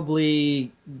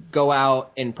probably go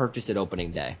out and purchase it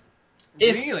opening day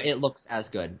if Really? it looks as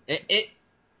good. It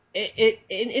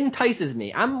entices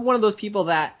me. I'm one of those people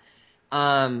that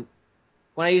when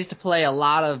I used to play a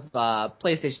lot of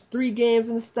PlayStation 3 games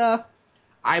and stuff,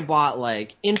 I bought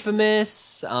like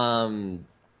Infamous,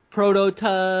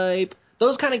 Prototype.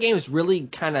 Those kind of games really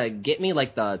kind of get me,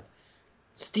 like the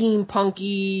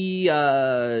steampunky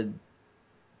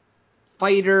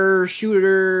fighter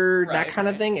shooter, that Right. kind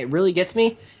of Right. thing. It really gets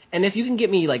me. And if you can get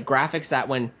me like graphics that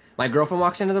when my girlfriend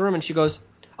walks into the room and she goes,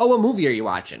 "Oh, what movie are you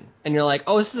watching?" and you're like,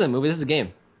 "Oh, this is a movie. This is a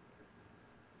game."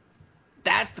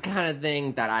 That's the kind of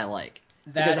thing that I like,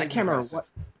 because That I is can't remember impressive. what.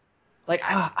 Like,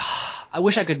 I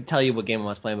wish I could tell you what game I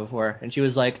was playing before. And she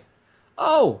was like,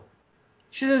 "Oh,"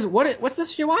 she says, "What's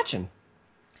this you're watching?"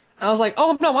 I was like,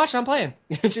 oh, I'm not watching, I'm playing.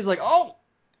 And she's like, oh.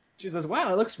 She says,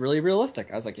 wow, it looks really realistic.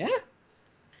 I was like, yeah.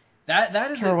 That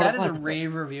Can't remember what that it is a was, but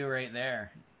rave review right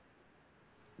there.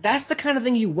 that's the kind of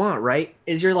thing you want, right?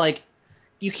 Is you're like,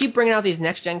 you keep bringing out these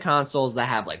next gen consoles that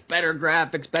have like better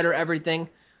graphics, better everything.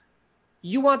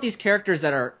 You want these characters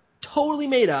that are totally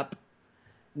made up.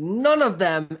 None of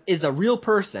them is a real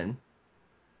person,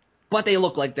 but they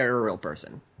look like they're a real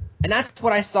person. And that's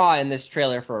what I saw in this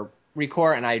trailer for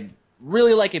Recore, and I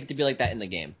really like it to be like that in the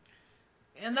game.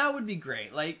 And that would be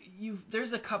great. Like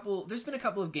there's been a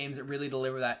couple of games that really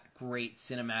deliver that great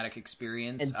cinematic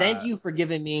experience. And thank you for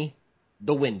giving me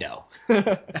the window.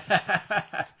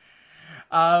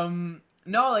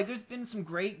 No, like there's been some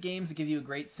great games that give you a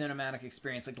great cinematic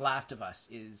experience. Like Last of Us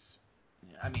is,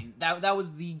 I mean, that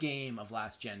was the game of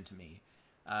last gen to me.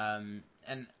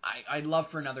 And I'd love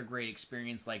for another great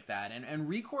experience like that. And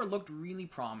Recore looked really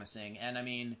promising. And I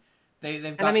mean, they've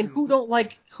And I got mean, some who don't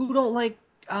like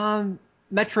Metroid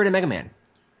and Mega Man,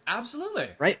 absolutely.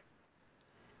 right?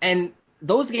 And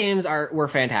those games were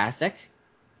fantastic.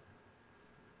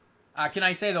 Can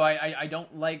I say though, I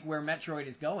don't like where Metroid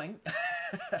is going.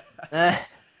 Uh,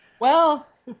 well,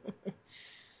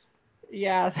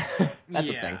 yeah, that's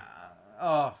a Yeah. thing.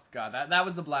 Oh god, that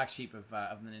was the black sheep of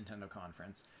the Nintendo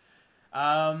conference.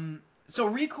 So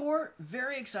Recore,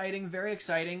 very exciting, very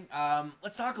exciting.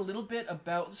 Let's talk a little bit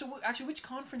about. So actually, which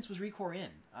conference was Recore in?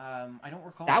 I don't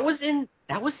recall. That was in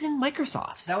That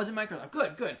Microsoft's. was in Microsoft.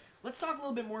 Good, good. Let's talk a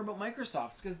little bit more about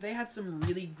Microsoft's because they had some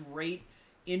really great,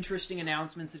 interesting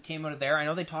announcements that came out of there. I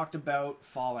know they talked about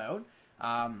Fallout.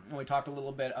 And we talked a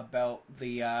little bit about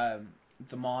the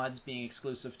mods being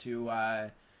exclusive to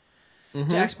Mm-hmm.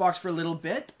 Xbox for a little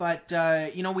bit, but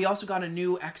we also got a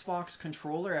new Xbox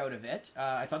controller out of it.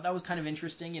 I thought that was kind of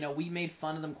interesting. We made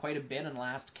fun of them quite a bit in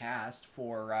last cast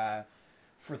for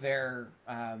their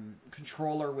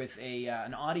controller with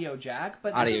an audio jack,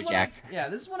 but Audio jack.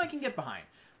 this is what I can get behind.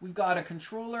 We've got a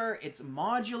controller. It's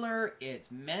modular.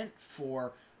 It's meant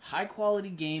for high quality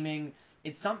gaming.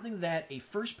 It's something that a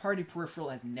first party peripheral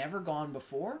has never gone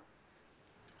before,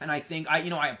 and I think I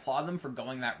applaud them for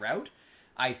going that route.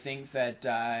 I think that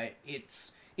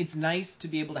it's nice to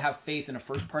be able to have faith in a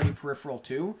first party peripheral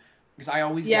too, because I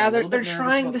always get a Yeah, little they're bit nervous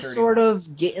trying about to 30 sort watts.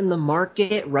 of get in the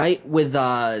market, right? With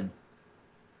I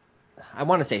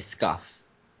want to say Scuff.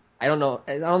 I don't know.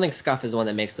 I don't think Scuff is the one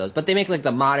that makes those, but they make like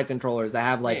the modded controllers that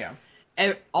have Yeah, like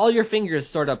yeah, all your fingers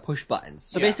sort of push buttons.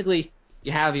 So yeah, basically,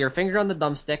 you have your finger on the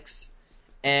thumbsticks,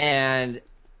 and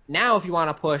now if you want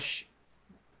to push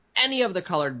any of the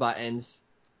colored buttons,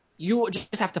 you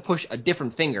just have to push a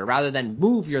different finger rather than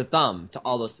move your thumb to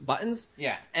all those buttons.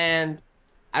 yeah. And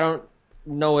I don't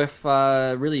know if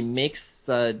really makes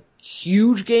a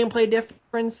huge gameplay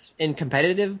difference in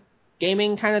competitive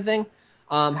gaming kind of thing.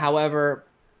 However,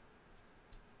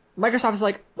 Microsoft is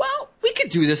like, well, we could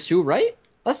do this too, right?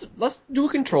 Let's do a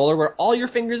controller where all your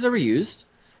fingers are reused,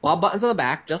 while buttons on the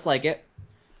back, just like it.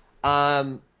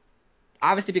 Um,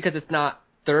 Obviously because it's not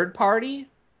third party,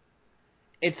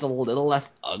 it's a little less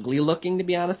ugly looking, to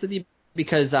be honest with you,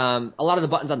 because a lot of the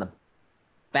buttons on the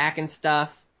back and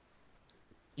stuff,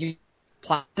 you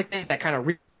plastic things that kind of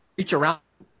reach around,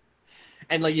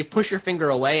 and like you push your finger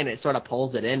away and it sort of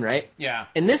pulls it in, right? Yeah.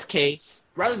 In this case,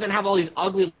 rather than have all these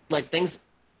ugly like things,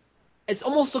 it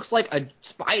almost looks like a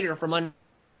spider from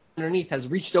underneath has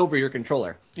reached over your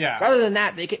controller. Yeah. Rather than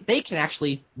that, they can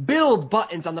actually build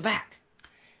buttons on the back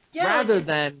Yeah, like rather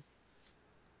than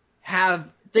have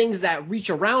things that reach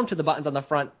around to the buttons on the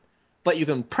front, but you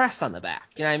can press on the back.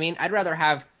 You know what I mean? I'd rather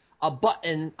have a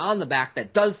button on the back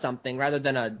that does something rather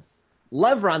than a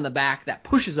lever on the back that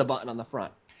pushes a button on the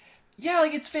front. yeah,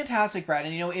 like it's fantastic, Brad.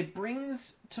 And it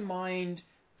brings to mind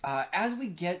as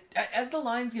the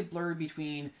lines get blurred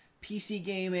between PC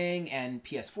gaming and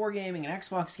PS4 gaming and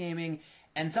Xbox gaming,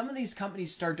 and some of these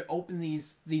companies start to open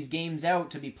these games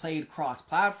out to be played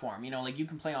cross-platform. Like you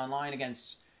can play online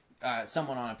against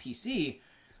someone on a PC.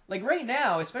 Like right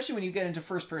now, especially when you get into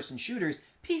first-person shooters,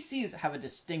 PCs have a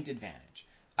distinct advantage.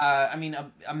 I mean,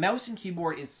 a mouse and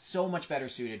keyboard is so much better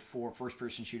suited for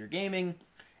first-person shooter gaming.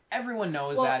 Everyone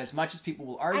knows Well, that. As much as people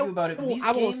will argue about it, these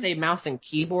I won't say games, mouse and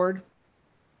keyboard,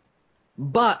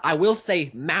 but I will say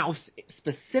mouse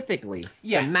specifically. The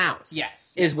yes, mouse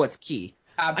yes, is what's yes, key.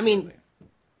 I mean,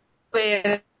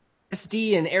 absolutely,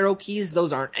 SD and arrow keys,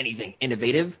 those aren't anything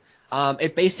innovative.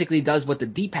 It basically does what the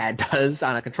D-pad does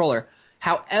on a controller.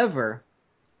 However,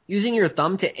 using your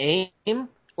thumb to aim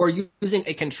or using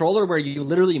a controller where you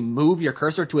literally move your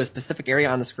cursor to a specific area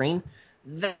on the screen,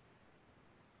 that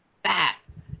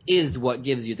is what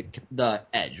gives you the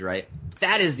edge, right?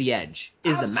 That is the edge,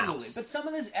 is the mouse. But some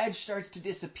of this edge starts to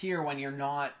disappear when you're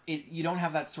not. You don't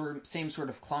have that same sort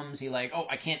of clumsy like, oh,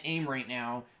 I can't aim right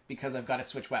now because I've got to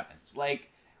switch weapons. Like,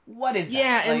 what is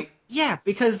that? Like,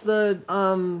 because this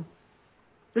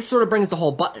sort of brings the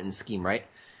whole button scheme, right?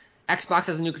 Xbox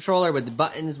has a new controller with the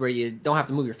buttons where you don't have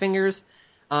to move your fingers.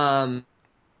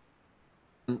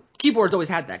 Keyboard's always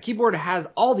had that. Keyboard has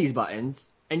all these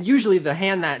buttons, and usually the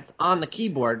hand that's on the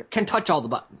keyboard can touch all the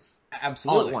buttons.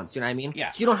 Absolutely. All at once, you know what I mean?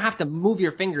 Yeah. So you don't have to move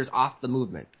your fingers off the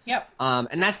movement. Yep.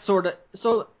 And that's sort of,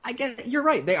 so I guess you're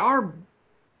right. They are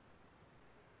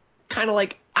kind of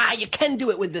like, you can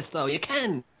do it with this though. You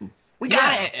can. We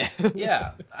got it.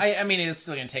 Yeah. I mean, it's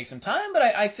still going to take some time, but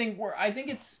I think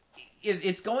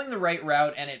it's going the right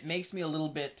route, and it makes me a little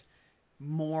bit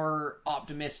more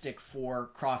optimistic for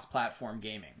cross-platform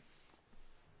gaming.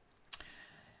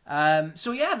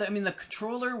 So yeah, the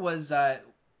controller was a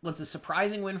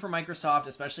surprising win for Microsoft,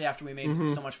 especially after we made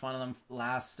so much fun of them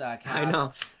last cast. I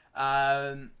know.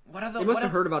 They must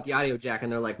have heard about the audio jack,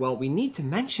 and they're like, well, we need to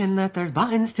mention that there's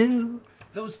buttons too.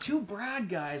 Those two Brad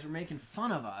guys were making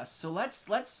fun of us, so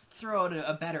let's throw out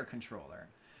a better controller.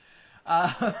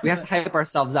 We have to hype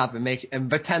ourselves up and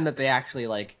pretend that they actually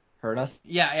like heard us.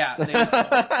 Yeah.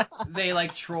 They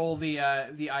like troll the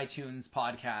iTunes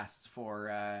podcasts for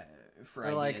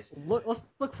ideas. Like,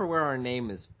 let's look for where our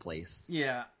name is placed.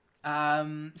 Yeah.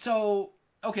 So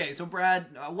Brad,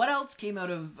 what else came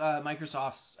out of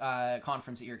Microsoft's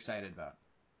conference that you're excited about?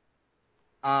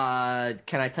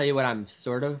 Can I tell you what I'm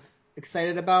sort of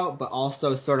excited about, but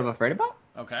also sort of afraid about?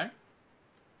 Okay.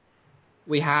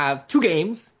 We have 2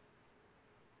 games,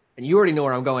 and you already know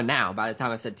where I'm going now by the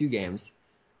time I said 2 games.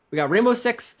 We got Rainbow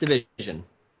Six Division.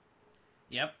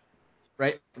 Yep.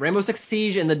 Right? Rainbow Six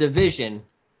Siege and The Division.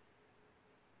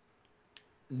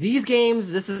 These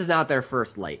games, this is not their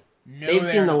first light. No, they've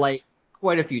seen the light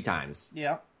quite a few times.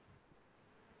 Yeah.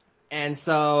 And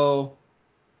so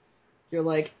you're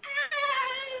like,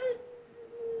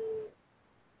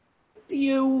 do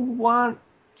you want?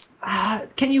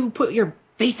 Can you put your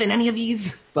faith in any of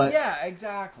these? But yeah,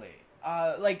 exactly.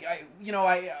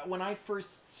 When I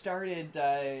first started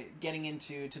getting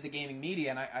into the gaming media,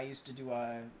 and I used to do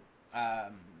a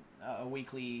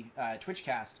weekly Twitch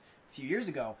cast a few years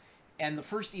ago, and the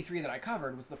first E3 that I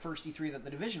covered was the first E3 that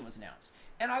The Division was announced,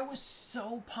 and I was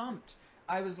so pumped.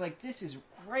 I was like, this is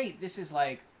great. This is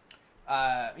like,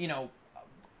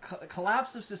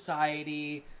 collapse of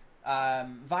society,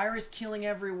 virus killing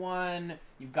everyone.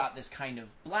 You've got this kind of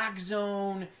black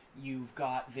zone. You've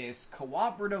got this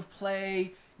cooperative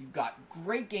play. You've got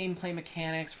great gameplay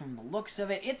mechanics from the looks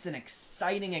of it. It's an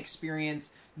exciting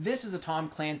experience. This is a Tom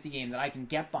Clancy game that I can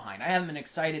get behind. I haven't been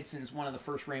excited since one of the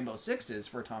first Rainbow Sixes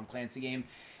for a Tom Clancy game.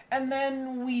 And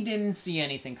then we didn't see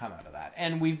anything come out of that.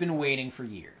 And we've been waiting for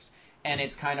years. And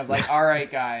it's kind of like, all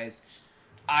right, guys,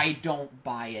 I don't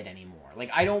buy it anymore.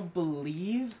 Like, I don't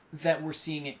believe that we're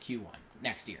seeing it Q1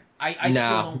 next year. I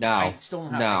still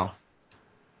don't have faith.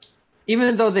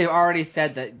 Even though they've already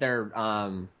said that they're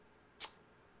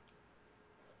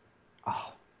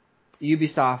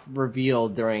Ubisoft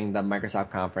revealed during the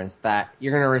Microsoft conference that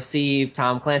you're going to receive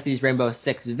Tom Clancy's Rainbow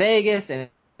Six Vegas and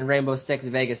Rainbow Six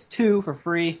Vegas 2 for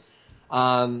free.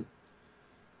 You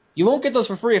won't get those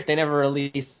for free if they never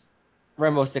release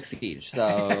Rainbow Six Siege.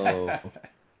 So,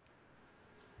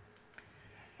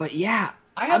 but yeah,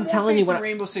 I'm telling you,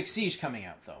 Rainbow Six Siege coming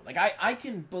out though. Like I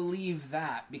can believe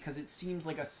that because it seems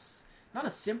like not a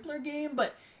simpler game,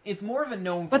 but it's more of a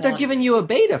known. But they're giving you a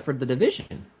beta for The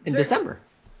Division in December.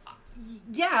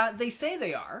 Yeah, they say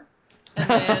they are, and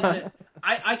then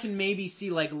I can maybe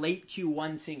see like late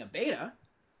Q1 seeing a beta,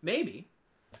 maybe.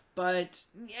 But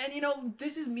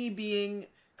this is me being.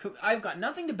 I've got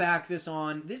nothing to back this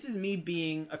on. This is me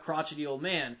being a crotchety old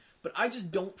man, but I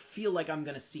just don't feel like I'm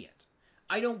gonna see it.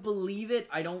 I don't believe it.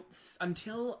 I don't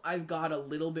until I've got a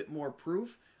little bit more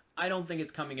proof. I don't think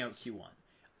it's coming out Q1.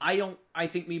 I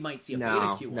think we might see a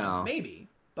beta Q1, maybe,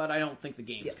 but I don't think the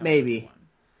game's coming out Q1.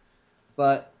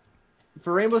 But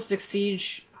for Rainbow Six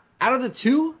Siege, out of the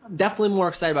 2, I'm definitely more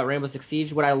excited about Rainbow Six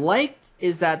Siege. What I liked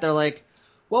is that they're like,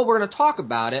 well, we're going to talk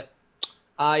about it.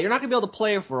 You're not going to be able to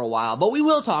play it for a while, but we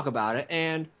will talk about it.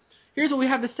 And here's what we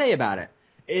have to say about it,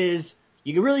 is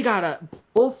you really got to,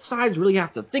 both sides really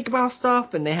have to think about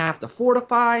stuff, and they have to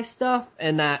fortify stuff,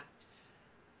 and that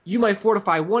you might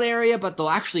fortify one area, but they'll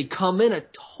actually come in a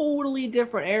totally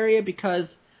different area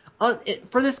because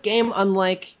for this game,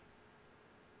 unlike...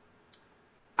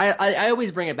 I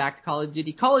always bring it back to Call of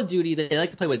Duty. Call of Duty, they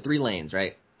like to play with 3 lanes,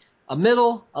 right? A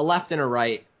middle, a left, and a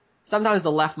right. Sometimes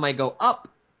the left might go up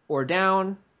or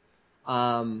down.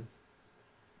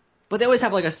 but they always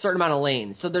have like a certain amount of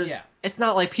lanes. So Yeah. it's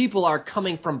not like people are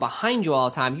coming from behind you all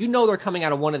the time. You know they're coming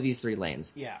out of one of these 3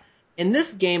 lanes. Yeah. In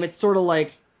this game, it's sort of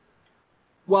like,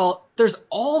 well, there's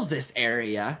all this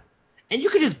area, and you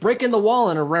could just break in the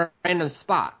wall in a random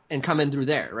spot and come in through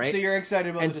there, right? So you're excited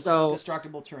about And the so,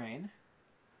 destructible terrain?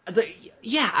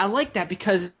 yeah, I like that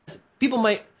because people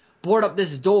might board up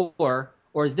this door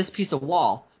or this piece of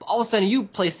wall, but all of a sudden you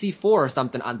place C4 or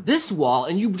something on this wall,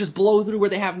 and you just blow through where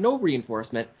they have no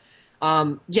reinforcement.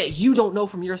 Yet you don't know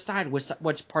from your side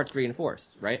which part's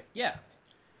reinforced, right? Yeah.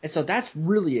 And so that's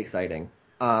really exciting.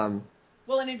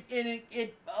 Well, and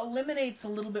it eliminates a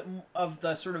little bit of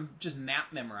the sort of just map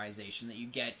memorization that you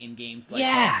get in games like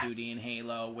Call of Yeah, Duty and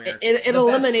Halo, where it the best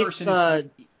eliminates person who,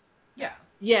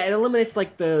 yeah, it eliminates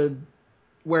like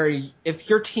where if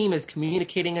your team is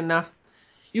communicating enough,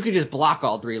 you can just block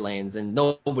all 3 lanes and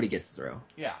nobody gets through.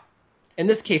 yeah, In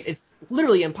this case, it's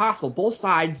literally impossible. Both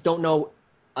sides don't know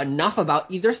enough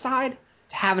about either side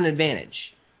to have an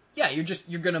advantage, yeah.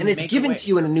 You're gonna and it's make a given way. to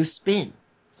you in a new spin.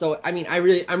 So I mean, I'm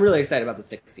really excited about the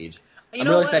 6th Siege. You I'm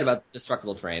know really what? excited about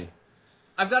Destructible Terrain.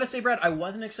 I've got to say, Brad, I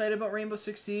wasn't excited about Rainbow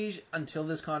Six Siege until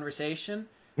this conversation,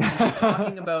 and just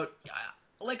talking about,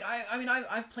 like, I mean,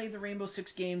 I've played the Rainbow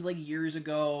Six games like years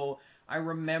ago. I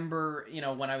remember,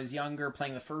 when I was younger,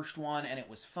 playing the first one, and it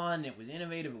was fun, it was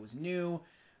innovative, it was new,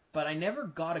 but I never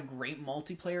got a great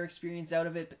multiplayer experience out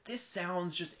of it. But this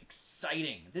sounds just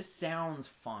exciting. This sounds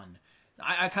fun.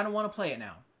 I kind of want to play it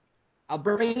now. I'll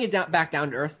bring it back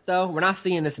down to earth, though. We're not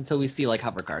seeing this until we see like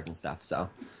hover cars and stuff. So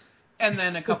And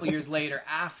then a couple years later,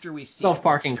 after we see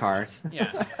self-parking cars.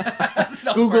 Yeah.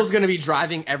 Google's going to be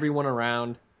driving everyone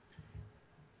around.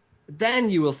 Then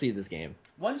you will see this game.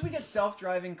 Once we get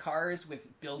self-driving cars with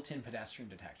built-in pedestrian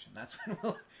detection, that's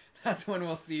when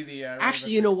we'll see the.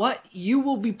 Actually, you know what? You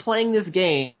will be playing this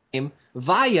game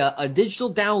via a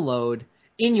digital download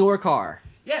in your car.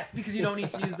 Yes, because you don't need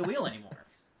to use the wheel anymore.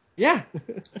 Yeah.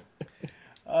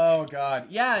 Oh God,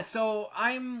 yeah. So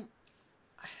I'm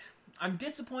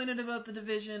disappointed about the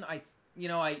Division.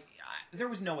 There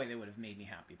was no way they would have made me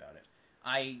happy about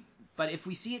it. But if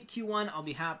we see it Q1, I'll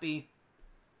be happy.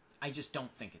 I just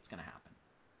don't think it's gonna happen.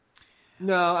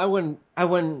 No, I wouldn't. I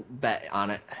wouldn't bet on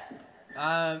it.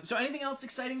 So anything else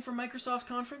exciting from Microsoft's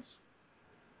conference?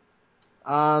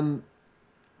 Well,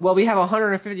 we have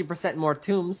 150% more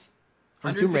tombs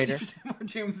from Tomb Raider, 150% more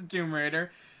tombs in Tomb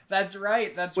Raider. That's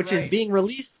right. That's which right. is being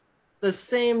released the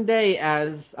same day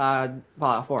as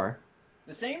Fallout 4.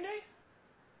 The same day?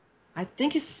 I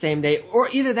think it's the same day, or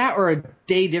either that or a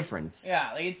day difference.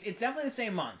 Yeah, like it's definitely the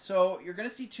same month. So you're gonna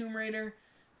see Tomb Raider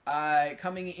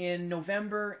coming in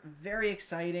November. Very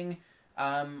exciting. We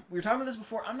were talking about this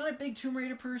before. I'm not a big Tomb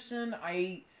Raider person.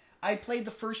 I played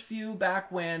the first few back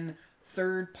when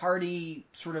third party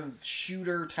sort of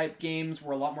shooter type games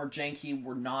were a lot more janky.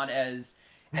 Were not as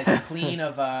clean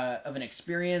of an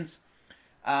experience.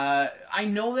 I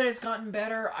know that it's gotten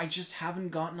better. I just haven't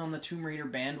gotten on the Tomb Raider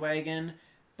bandwagon.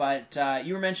 But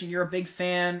you were mentioning you're a big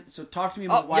fan, so talk to me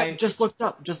about why. Yep, just looked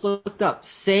up. Just looked up.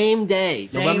 Same day,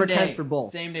 Same November day. 10th for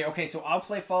both. Same day. Okay, so I'll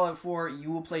play Fallout 4.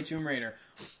 You will play Tomb Raider.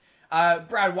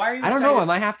 Brad, why are you? I don't excited? know.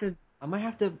 I might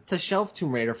have to shelf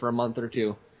Tomb Raider for a month or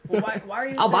two. Well, why are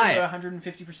you I'll excited buy about it.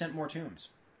 150% more tombs?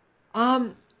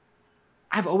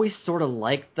 I've always sort of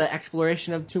liked the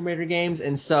exploration of Tomb Raider games,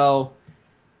 and so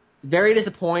very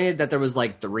disappointed that there was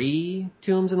like 3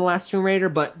 tombs in the last Tomb Raider.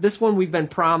 But this one we've been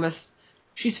promised.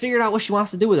 She's figured out what she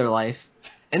wants to do with her life,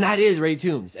 and that is raid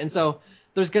tombs. And so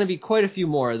there's going to be quite a few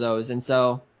more of those. And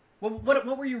so, Well,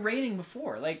 what were you rating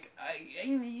before? Like,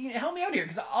 help me out here,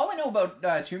 because all I know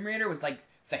about Tomb Raider was like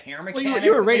the hair mechanics.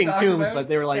 you were that they rating talked tombs, about. but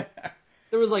they were like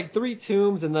there was like 3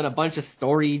 tombs and then a bunch of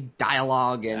story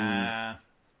dialogue, and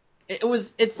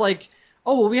it's like,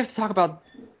 oh well, we have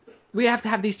to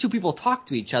have these 2 people talk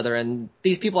to each other, and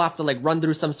these people have to like run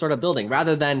through some sort of building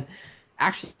rather than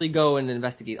actually go and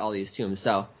investigate all these tombs.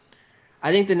 So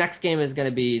I think the next game is going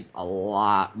to be a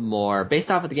lot more, based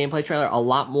off of the gameplay trailer, a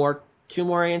lot more tomb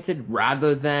oriented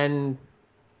rather than,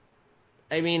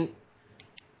 I mean,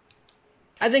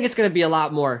 I think it's going to be a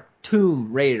lot more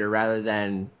Tomb Raider rather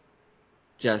than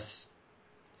just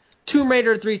Tomb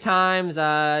Raider 3 times.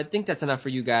 I think that's enough for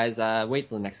you guys. Wait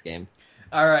till the next game.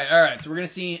 All right. So we're gonna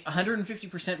see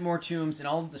 150% more tombs, and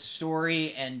all of the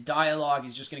story and dialogue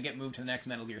is just gonna get moved to the next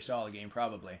Metal Gear Solid game,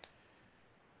 probably.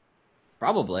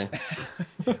 Probably.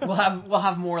 we'll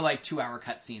have more like 2-hour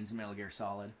cutscenes in Metal Gear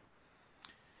Solid.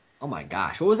 Oh my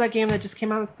gosh, what was that game that just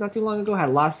came out not too long ago?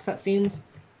 Had lots of cutscenes.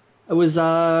 It was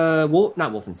not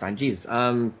Wolfenstein.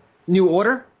 Jeez, New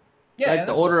Order. Yeah, Like the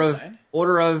that's Order Wolfenstein.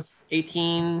 Order of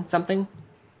 18 something.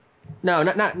 No,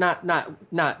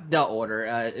 not the order.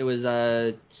 It was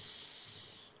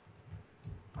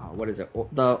what is it?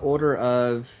 The order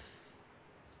of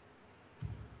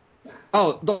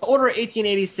the order of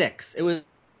 1886. It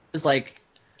was like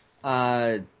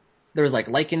uh there was like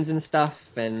lichens and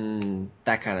stuff and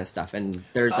that kind of stuff, and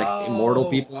there's like immortal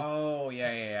people.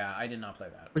 Yeah, yeah, yeah. I did not play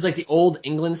that. It was like the old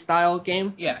England style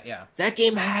game. Yeah, yeah. That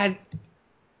game had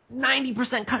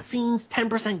 90% cutscenes,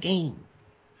 10% game.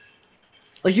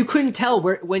 Like you couldn't tell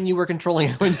when you were controlling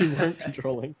and when you weren't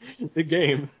controlling the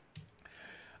game,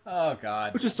 Oh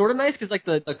God. which was sort of nice because like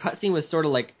the cutscene was sort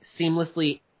of like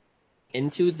seamlessly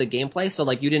into the gameplay, so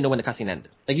like you didn't know when the cutscene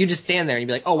ended. Like you just stand there and you'd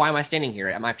be like, oh, why am I standing here?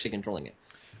 I'm actually controlling it.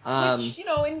 Which, Um,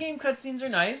 in-game cutscenes are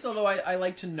nice, although I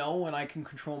like to know when I can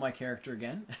control my character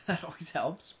again. That always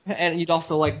helps. and you'd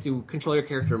also like to control your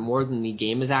character more than the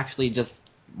game is actually just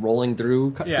rolling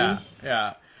through Yeah, cutscene.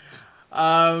 yeah.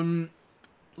 Um,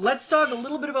 let's talk a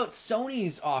little bit about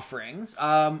Sony's offerings.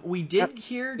 We Yep. did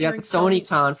hear We got during the Sony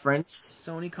conference.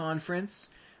 Sony conference,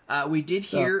 we did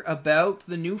So hear about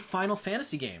the new Final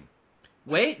Fantasy game.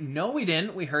 Wait, no, we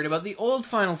didn't. We heard about the old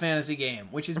Final Fantasy game,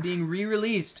 which is being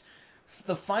re-released.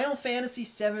 The Final Fantasy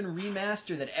VII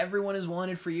remaster that everyone has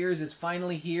wanted for years is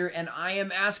finally here, and I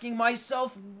am asking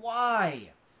myself why.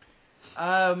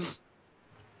 Um,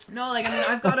 no, like I mean,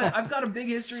 I've got a big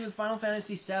history with Final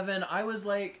Fantasy VII. I was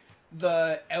like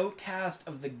the outcast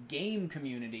of the game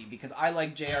community because I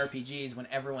liked JRPGs when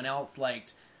everyone else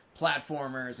liked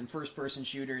platformers and first-person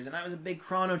shooters, and I was a big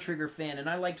Chrono Trigger fan, and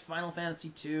I liked Final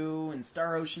Fantasy II and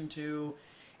Star Ocean 2,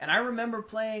 and I remember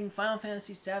playing Final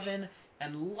Fantasy VII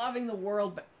and loving the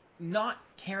world, but not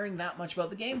caring that much about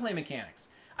the gameplay mechanics.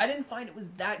 I didn't find it was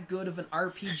that good of an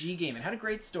RPG game. It had a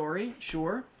great story,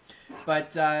 sure,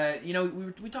 but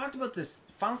we talked about this.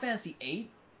 Final Fantasy VIII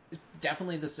is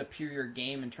definitely the superior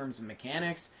game in terms of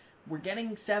mechanics. We're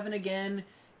getting 7 again,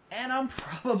 and I'm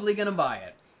probably gonna buy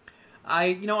it.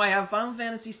 I have Final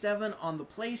Fantasy VII on the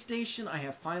PlayStation. I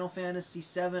have Final Fantasy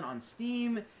VII on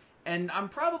Steam, and I'm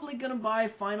probably gonna buy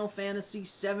Final Fantasy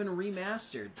VII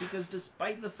Remastered because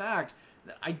despite the fact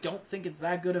that I don't think it's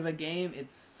that good of a game,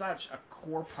 it's such a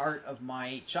core part of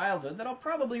my childhood that I'll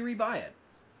probably rebuy it.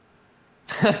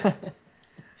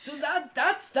 So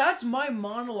that's my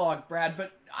monologue, Brad.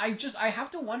 But I have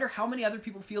to wonder how many other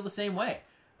people feel the same way.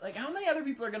 Like how many other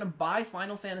people are gonna buy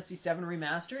Final Fantasy VII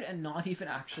Remastered and not even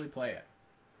actually play it?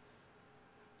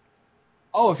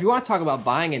 oh, if you want to talk about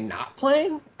buying and not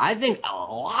playing, I think a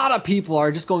lot of people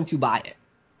are just going to buy it,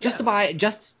 just Yeah, to buy it,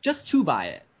 just to buy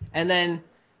it, and then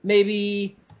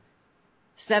maybe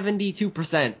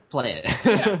 72% play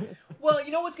yeah. it. Well,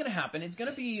 you know what's gonna happen? It's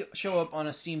gonna be show up on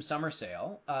a Steam Summer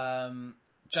Sale,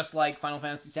 just like Final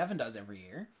Fantasy VII does every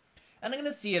year, and I'm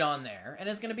gonna see it on there, and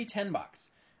it's gonna be $10, and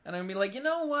I'm gonna be like, you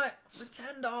know what? For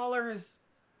 $10,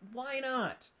 why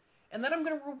not? And then I'm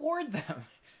gonna reward them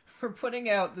for putting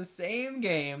out the same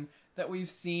game that we've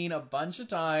seen a bunch of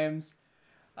times.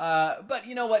 But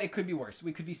you know what? It could be worse.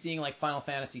 We could be seeing like Final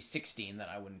Fantasy 16 that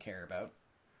I wouldn't care about.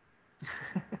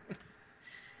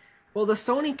 Well, the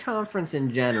Sony conference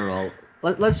in general,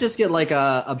 let's just get like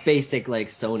a basic like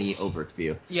Sony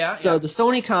overview. Yeah, So yeah, the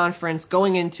Sony conference,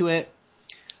 going into it,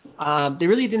 they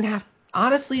really didn't have,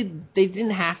 honestly, they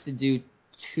didn't have to do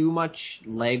too much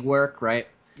legwork, right?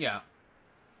 yeah,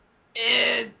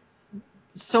 It,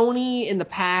 Sony in the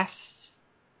past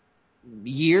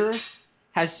year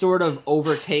has sort of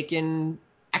overtaken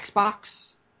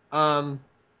Xbox. Um,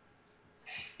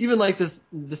 Even like this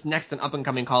next and up and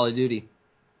coming Call of Duty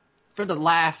for the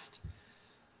last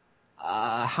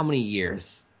how many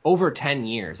years? Over 10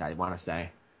 years, I want to say.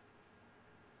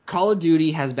 Call of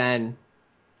Duty has been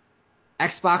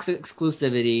Xbox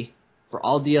exclusivity for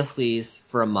all DLCs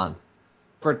for a month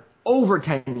for over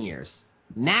 10 years.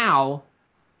 Now,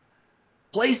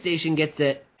 PlayStation gets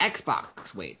it,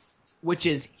 Xbox waits, which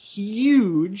is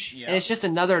huge, and yeah. it's just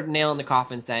another nail in the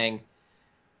coffin saying,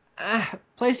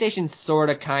 PlayStation's sort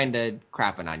of kind of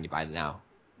crapping on you by now,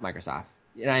 Microsoft.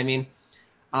 You know what I mean?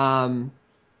 Um,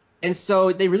 And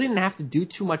so they really didn't have to do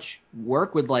too much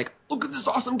work with like, look at this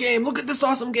awesome game, look at this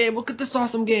awesome game, look at this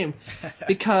awesome game.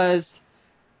 Because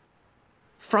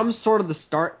from sort of the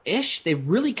start-ish, they've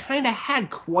really kind of had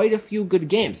quite a few good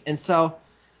games. And so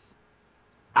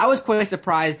I was quite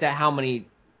surprised at how many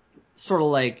sort of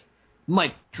like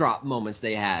mic drop moments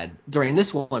they had during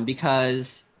this one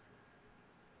because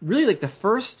really like the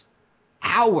first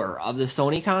hour of the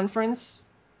Sony conference,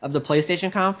 of the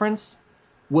PlayStation conference,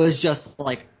 was just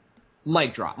like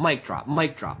mic drop, mic drop,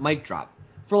 mic drop, mic drop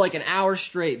for like an hour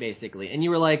straight, basically. And you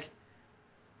were like,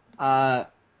 uh,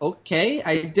 okay,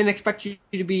 I didn't expect you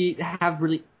to have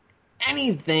really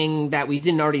anything that we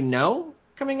didn't already know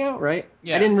coming out, right? I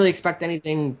Yeah. didn't really expect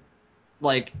anything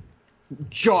like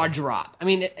jaw drop. I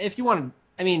mean, if you wanted,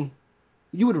 I mean,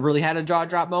 you would have really had a jaw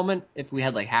drop moment if we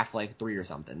had like Half-Life 3 or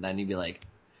something. Then you'd be like,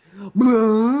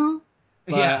 "Bleh."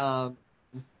 But Yeah.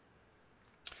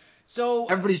 So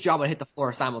everybody's jaw would hit the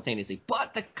floor simultaneously.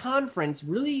 But the conference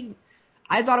really,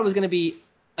 I thought it was going to be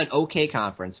an okay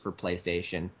conference for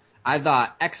PlayStation. I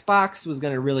thought Xbox was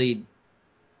going to really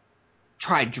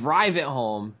try drive it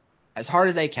home as hard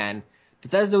as they can.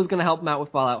 Bethesda was going to help them out with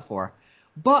Fallout 4.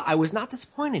 But I was not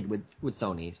disappointed with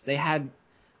Sony's. They had,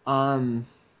 um,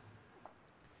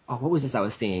 oh, what was this I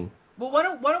was seeing? well, why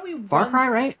don't we Far run? Cry,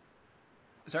 right?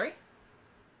 Sorry.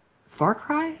 Far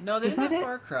Cry? No, they Was didn't that have it?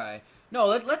 Far Cry. No,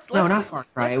 No, not Far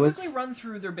Cry. let's It quickly was, run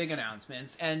through their big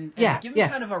announcements and yeah, give me yeah.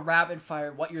 kind of a rapid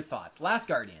fire. What your thoughts? Last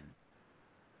Guardian.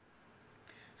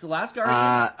 So Last Guardian,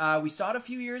 Uh, we saw it a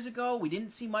few years ago. We didn't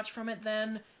see much from it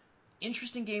then.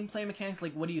 Interesting gameplay mechanics.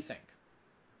 Like, what do you think?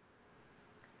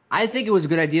 I think it was a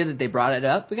good idea that they brought it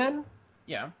up again.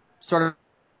 Yeah. Sort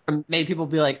of made people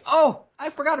be like, oh, I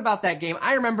forgot about that game.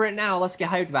 I remember it now. Let's get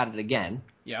hyped about it again.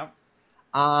 Yeah.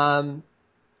 Um,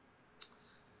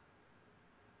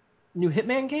 new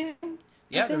Hitman game, I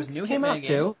Yeah. There was a think, new came Hitman out game.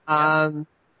 too. Yeah.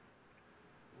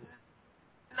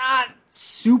 Not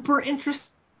super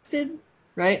interested,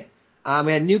 right? We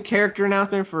had a new character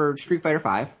announcement for Street Fighter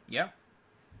V. Yeah.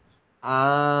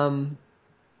 Um,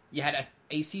 You had a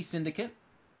AC Syndicate.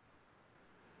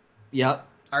 yep.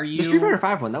 Are The Street Fighter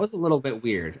you? V one, that was a little bit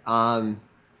weird.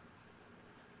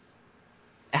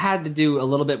 It had to do a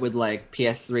little bit with like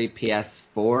PS3,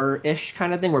 PS4-ish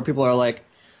kind of thing where people are like,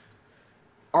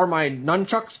 are my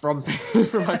nunchucks from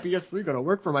from my PS3 gonna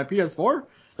work for my PS4?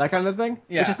 That kind of thing. Which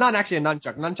Yeah. is not actually a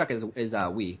nunchuck. Nunchuck is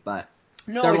Wii, but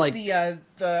No, they're it's like the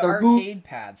they're arcade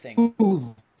pad thing.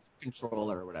 move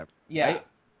controller or whatever, Yeah.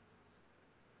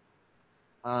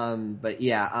 right? But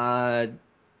yeah,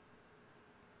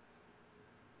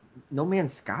 No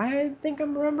Man's Sky, I think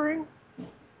I'm remembering.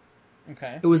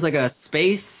 Okay. It was like a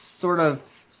space sort of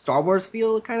Star Wars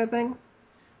feel kind of thing.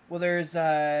 Well, there's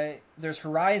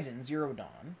Horizon Zero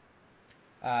Dawn.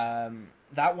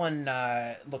 That one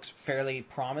looks fairly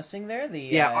promising there. The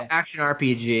Yeah, action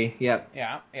RPG. Yep.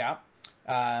 Yeah, yeah.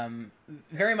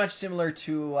 Very much similar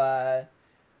to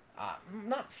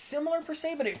not similar per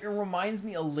se, but it reminds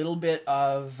me a little bit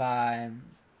of oh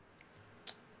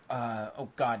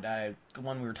god, the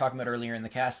one we were talking about earlier in the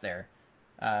cast there.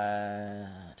 Uh,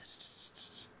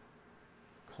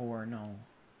 Core, no,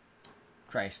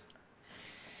 Christ,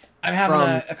 I'm having From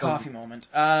a the coffee moment.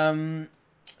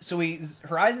 So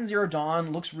Horizon Zero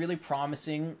Dawn looks really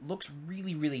promising. Looks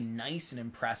really really nice and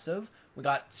impressive. We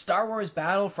got Star Wars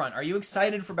Battlefront. Are you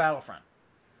excited for Battlefront?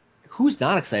 Who's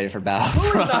not excited for Who is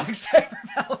not Battlefront? excited for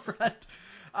Battlefront?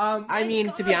 I My mean,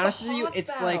 to be God, the honest with you, Hoth battle.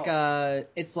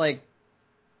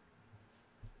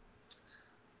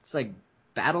 it's like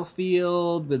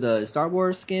Battlefield with a Star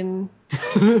Wars skin,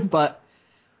 but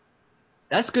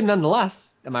that's good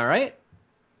nonetheless. Am I right?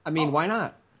 I mean, Oh, why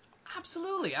not?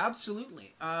 absolutely,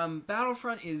 absolutely.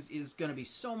 Battlefront is going to be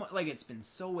so much like it's been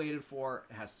so waited for.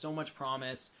 It has so much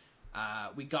promise.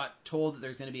 We got told that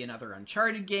there's going to be another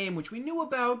Uncharted game, which we knew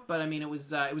about, but I mean, it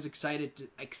was exciting to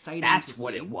That's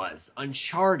what see. it was.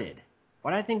 Uncharted.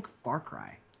 What I think Far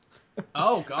Cry.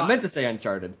 Oh I God, meant to say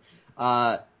Uncharted.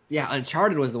 Uh, yeah,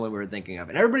 Uncharted was the one we were thinking of,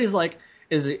 and everybody's like,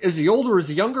 is he older? Is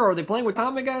he younger? Are they playing with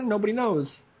Tom again? Nobody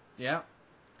knows. yeah.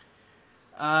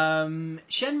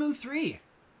 Shenmue 3.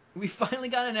 We finally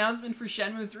got an announcement for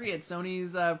Shenmue 3 at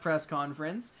Sony's press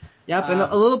conference. Yep, and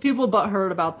a Um, little people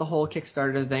butthurt about the whole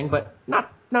Kickstarter thing, but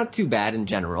not too bad in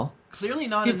general. Clearly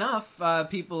not Peop enough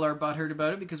people are butthurt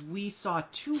about it because we saw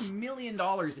 $2 million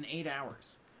in 8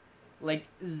 hours. Like,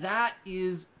 that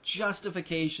is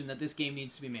justification that this game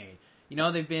needs to be made. You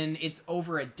know, it's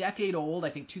over a decade old,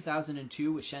 I think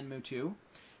 2002 with Shenmue 2.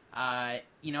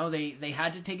 You know, they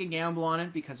had to take a gamble on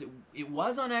it because it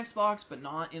was on Xbox, but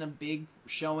not in a big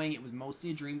showing. It was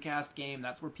mostly a Dreamcast game.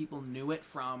 That's where people knew it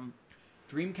from.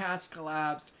 Dreamcast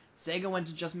collapsed. Sega went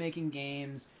to just making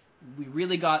games. We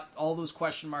really got all those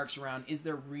question marks around, is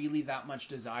there really that much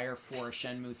desire for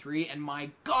Shenmue 3? And my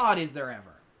God, is there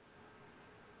ever?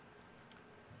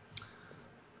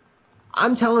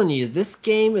 I'm telling you, this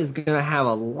game is gonna have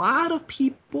a lot of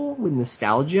people with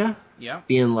nostalgia Yeah,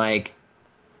 being like,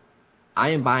 I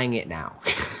am buying it now.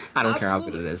 I don't care how good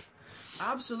absolutely. it is.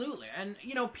 Absolutely. And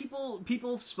you know,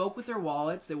 people spoke with their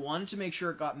wallets. They wanted to make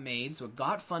sure it got made, so it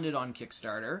got funded on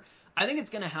Kickstarter. I think it's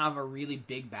going to have a really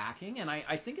big backing, and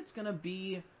I think it's going to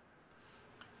be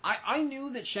I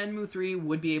knew that Shenmue 3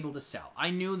 would be able to sell.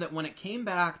 I knew that when it came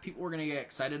back, people were going to get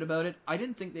excited about it. I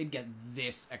didn't think they'd get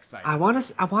this excited. I want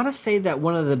to say that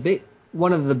one of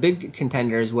the big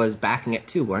contenders was backing it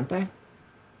too, weren't they?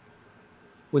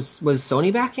 Was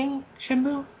Sony backing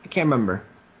Shenmue? I can't remember.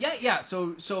 Yeah.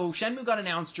 So Shenmue got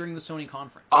announced during the Sony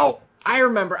conference. Oh, I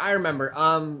remember.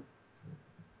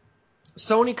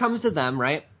 Sony comes to them,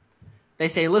 right? They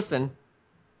say, "Listen,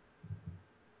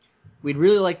 we'd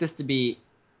really like this to be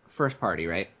first party,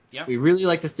 right? Yep. We'd really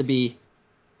like this to be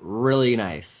really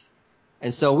nice.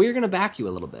 And so we're going to back you a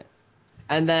little bit."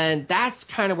 And then that's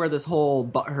kind of where this whole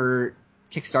butthurt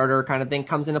Kickstarter kind of thing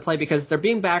comes into play, because they're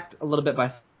being backed a little bit by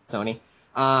Sony.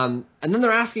 And then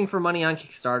they're asking for money on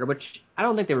Kickstarter, which I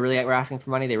don't think they really were asking for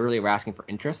money. They really were asking for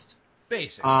interest.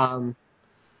 Basically. And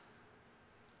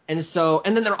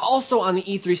then they're also on the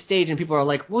E3 stage, and people are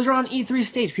like, well, you're on the E3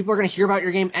 stage. People are going to hear about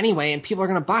your game anyway, and people are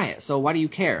going to buy it. So why do you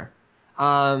care?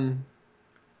 But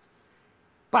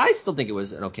I still think it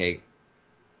was an okay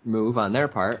move on their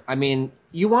part. I mean,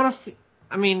 you want to see,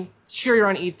 I mean, sure, you're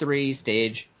on E3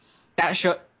 stage. That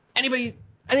show, any of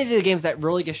the games that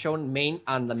really get shown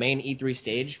on the main E3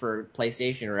 stage for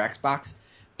PlayStation or Xbox,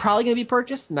 probably going to be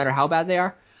purchased, no matter how bad they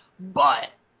are. But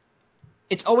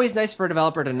it's always nice for a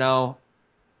developer to know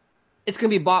it's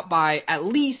going to be bought by at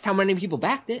least how many people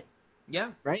backed it.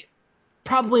 Yeah. Right?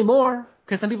 Probably more,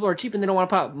 because some people are cheap and they don't want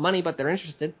to put up money, but they're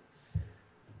interested.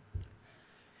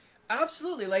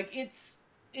 Absolutely. Like, it's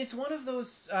one of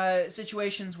those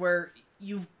situations where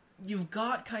you've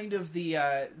got kind of the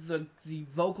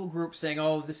vocal group saying,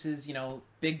 "Oh, this is,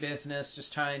 big business,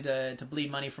 just trying to bleed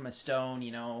money from a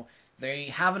stone." They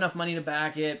have enough money to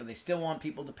back it, but they still want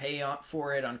people to pay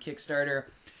for it on Kickstarter.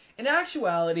 In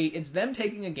actuality, it's them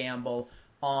taking a gamble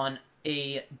on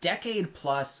a decade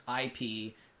plus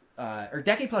IP. Or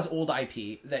decade plus old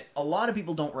IP that a lot of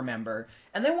people don't remember,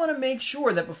 and they want to make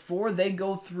sure that before they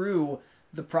go through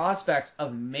the prospects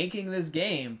of making this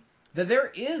game, that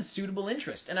there is suitable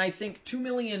interest. And I think 2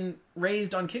 million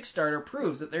raised on Kickstarter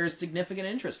proves that there is significant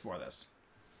interest for this.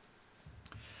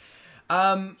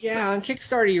 Yeah, on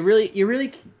Kickstarter, you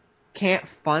really can't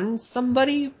fund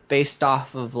somebody based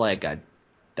off of like a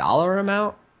dollar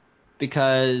amount,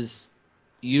 because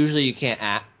usually you can't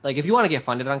like, if you want to get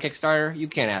funded on Kickstarter, you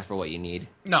can't ask for what you need.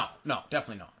 No,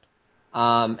 definitely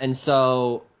not. And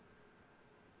so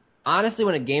honestly,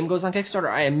 when a game goes on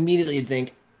Kickstarter, I immediately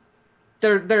think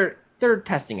they're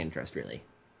testing interest, really.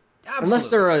 Absolutely. Unless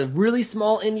they're a really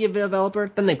small indie developer,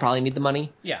 then they probably need the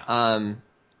money. Yeah.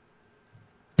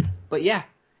 But yeah,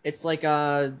 it's like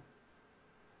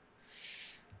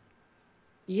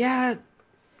yeah,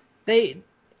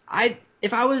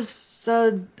 if I was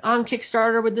on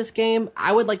Kickstarter with this game,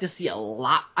 I would like to see a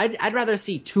lot. I'd rather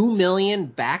see 2 million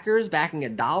backers backing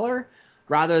 $1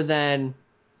 rather than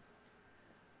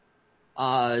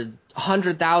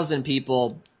 100,000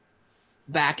 people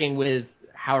backing with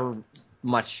how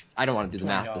much. I don't want to do the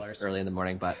math $20. this early in the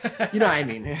morning, but you know what I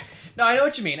mean. No, I know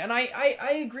what you mean, and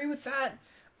I agree with that.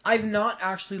 I've not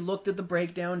actually looked at the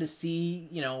breakdown to see,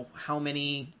 how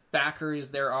many backers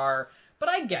there are, but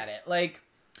I get it. Like,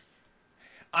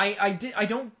 I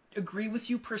don't agree with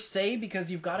you per se,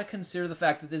 because you've got to consider the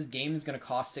fact that this game is going to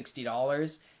cost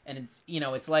 $60, and it's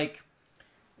like,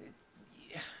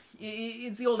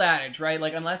 it's the old adage, right?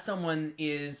 Like, unless someone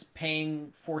is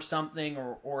paying for something,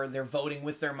 or they're voting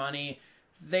with their money,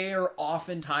 they're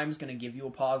oftentimes going to give you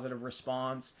a positive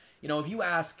response. If you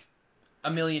ask a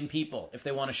million people if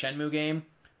they want a Shenmue game,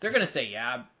 they're going to say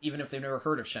yeah, even if they've never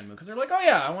heard of Shenmue, because they're like, oh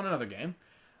yeah, I want another game.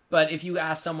 But if you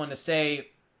ask someone to say,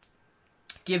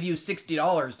 give you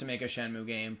 $60 to make a Shenmue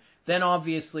game, then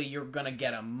obviously you're going to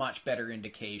get a much better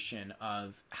indication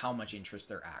of how much interest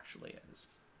there actually is.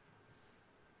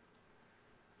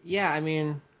 Yeah, I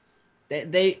mean,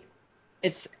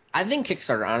 it's. I think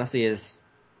Kickstarter honestly is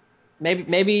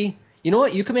maybe you know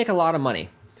what, you could make a lot of money.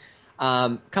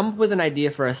 Come up with an idea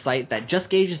for a site that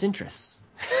just gauges interests.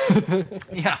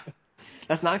 Yeah.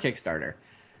 That's not Kickstarter,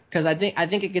 because I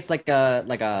think it gets like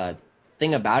a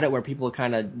thing about it where people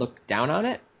kind of look down on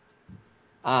it.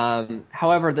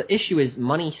 However, the issue is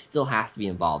money still has to be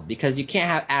involved, because you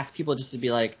can't ask people just to be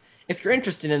like, if you're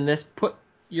interested in this, put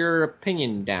your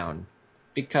opinion down,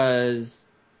 because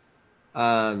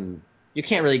you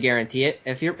can't really guarantee it.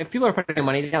 If people are putting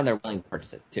money down, they're willing to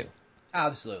purchase it too.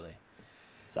 Absolutely.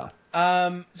 So.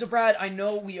 So Brad, I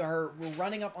know we're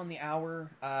running up on the hour.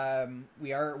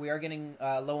 We are getting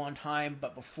low on time,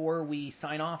 but before we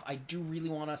sign off, I do really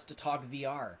want us to talk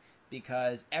VR,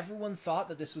 because everyone thought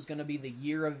that this was going to be the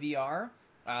year of VR.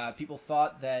 People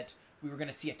thought that we were going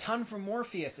to see a ton from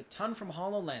Morpheus, a ton from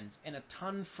HoloLens, and a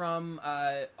ton from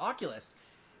Oculus.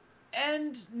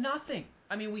 And nothing.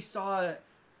 I mean, we saw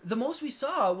the most we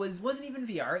saw wasn't even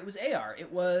VR. It was AR.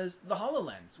 It was the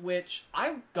HoloLens, which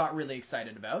I got really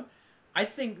excited about. I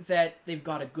think that they've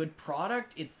got a good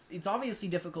product. It's obviously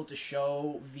difficult to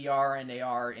show VR and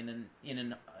AR in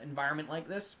an environment like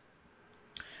this,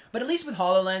 but at least with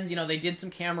HoloLens, they did some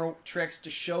camera tricks to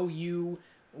show you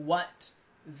what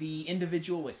the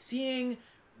individual was seeing.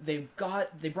 They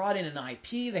brought in an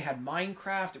IP. They had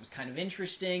Minecraft. It was kind of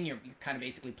interesting. You're kind of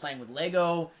basically playing with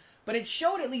Lego, but it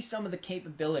showed at least some of the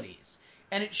capabilities,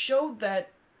 and it showed that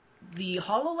the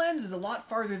HoloLens is a lot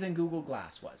farther than Google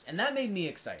Glass was, and that made me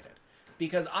excited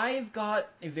because I've got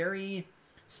a very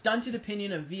stunted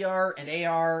opinion of VR and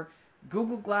AR.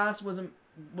 Google Glass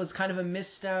was kind of a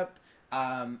misstep.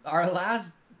 Our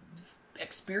last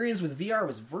experience with VR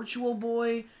was Virtual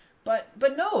Boy,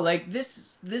 but no, like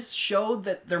this showed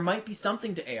that there might be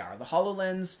something to AR. The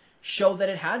HoloLens showed that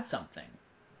it had something.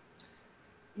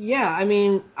 Yeah, I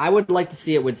mean, I would like to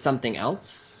see it with something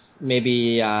else.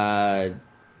 Maybe I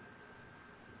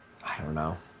don't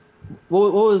know.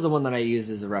 What was the one that I used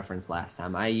as a reference last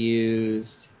time? I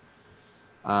used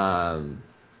um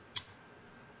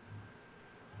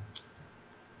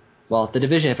well, The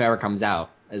Division, if it ever comes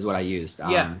out, is what I used.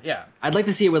 Yeah. I'd like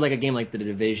to see it with like a game like The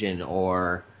Division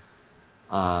or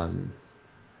um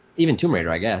even Tomb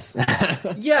Raider, I guess. I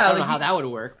Yeah, don't know like how that would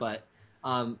work, but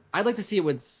I'd like to see it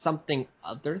with something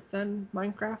other than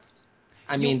Minecraft.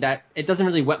 I you mean that it doesn't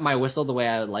really wet my whistle the way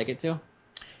I would like it to.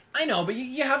 I know, but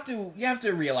you have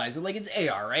to realize that like it's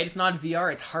AR, right? It's not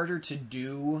VR. It's harder to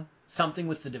do something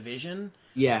with the Division.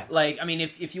 Yeah. Like, I mean,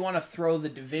 if you want to throw the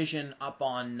Division up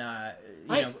on,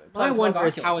 My plug wonder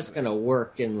is Oculus how it's into it. gonna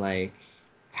work and like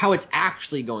how it's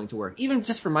actually going to work, even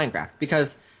just for Minecraft,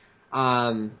 because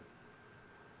um,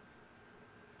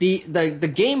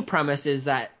 the game premise is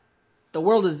that the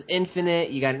world is infinite.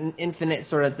 You got an infinite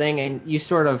sort of thing, and you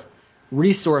sort of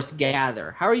resource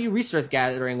gather. How are you resource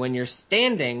gathering when you're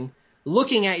standing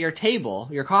looking at your table,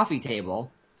 your coffee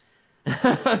table,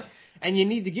 and you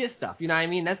need to get stuff? You know what I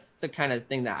mean? That's the kind of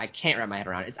thing that I can't wrap my head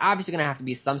around. It's obviously going to have to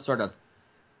be some sort of.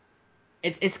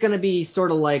 It's going to be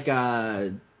sort of like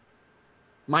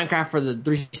Minecraft for the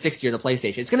 360 or the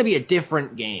PlayStation. It's going to be a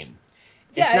different game.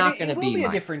 It's Yeah, not going it to will be be a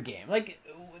my. different game. Like,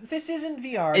 this isn't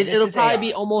VR. This It'll is probably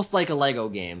be AR. almost like a Lego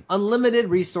game. Unlimited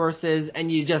resources,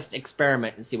 and you just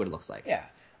experiment and see what it looks like. Yeah.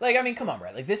 Like, I mean, come on,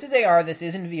 Brad. Like, this is AR. This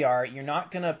isn't VR. You're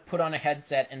not gonna put on a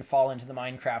headset and fall into the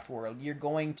Minecraft world. You're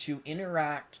going to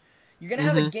interact. You're gonna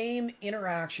have a Hmm. game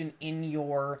interaction in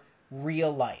your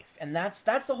real life, and that's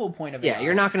the whole point of Yeah,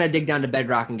 you're AR. not going to dig down to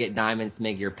bedrock and get diamonds to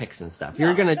make your picks and stuff.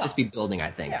 You're No, going to just no. be building,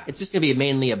 I think. Yeah, It's just going to be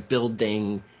mainly a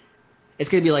building. It's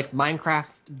going to be like Minecraft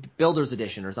Builders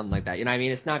Edition or something like that. You know what I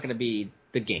mean? It's not going to be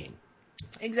the game.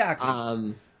 exactly.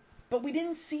 Um, But we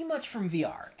didn't see much from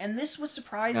VR, and this was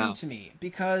surprising no. to me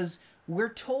because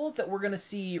we're told that we're going to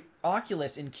see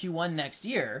Oculus in Q1 next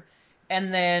year,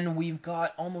 and then we've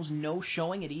got almost no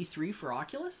showing at E3 for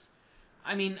Oculus.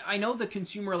 I mean, I know the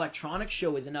Consumer Electronics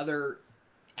Show is another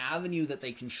avenue that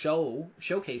they can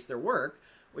showcase their work,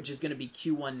 which is going to be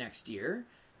Q1 next year.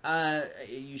 It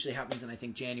usually happens in I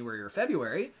think January or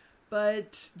February,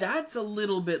 but that's a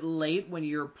little bit late when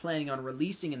you're planning on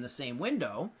releasing in the same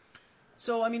window.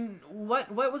 So I mean,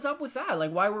 what was up with that?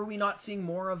 Like, why were we not seeing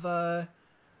more of a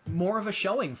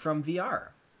showing from VR?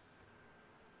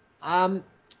 Um,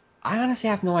 I honestly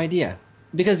have no idea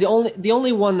because the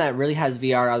only one that really has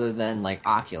VR other than like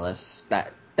Oculus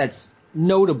that's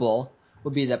notable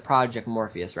would be the Project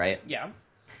Morpheus, right? Yeah,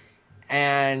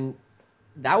 And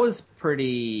that was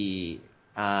pretty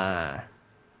uh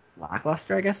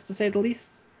lackluster, I guess, to say the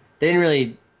least. They didn't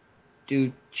really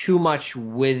do too much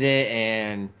with it,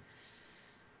 and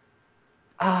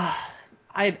uh,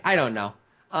 I don't know.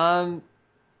 Um,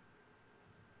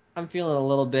 I'm feeling a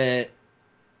little bit.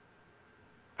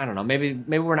 I don't know. Maybe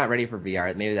we're not ready for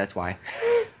VR. Maybe that's why.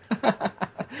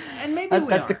 and maybe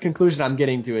we That's the aren't. conclusion I'm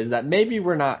getting to is that maybe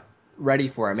we're not ready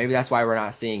for it. Maybe that's why we're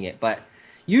not seeing it. But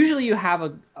usually you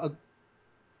have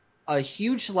a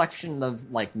huge selection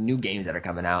of like new games that are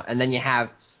coming out, and then you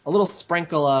have a little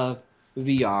sprinkle of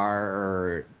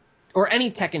VR or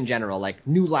any tech in general, like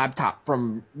new laptop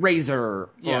from Razer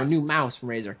or a Yeah, new mouse from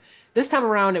Razer. This time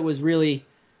around, it was really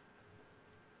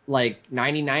like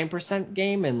 99%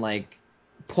 game and like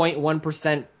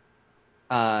 0.1%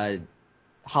 uh,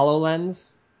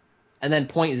 HoloLens, and then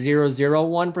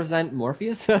 0.001%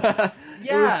 Morpheus.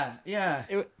 It was, yeah.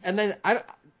 and then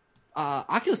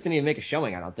Oculus didn't even make a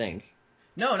showing. I don't think.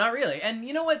 No, not really. And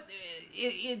you know what?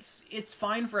 It's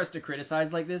fine for us to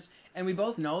criticize like this, and we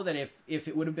both know that if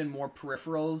it would have been more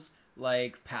peripherals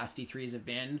like past E3s have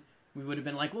been, We would have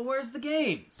been like, well, where's the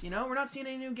games? We're not seeing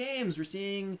any new games. We're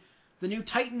seeing the new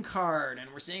Titan card, and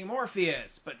we're seeing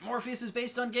Morpheus, but Morpheus is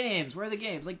based on games. Where are the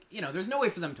games? There's no way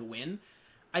for them to win.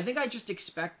 I think I just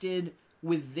expected,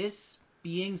 with this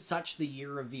being such the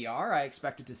year of VR, I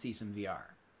expected to see some VR.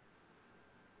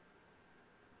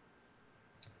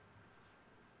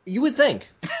 You would think.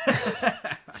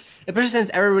 Especially since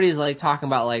everybody's like talking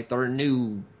about like their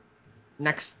new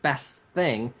next best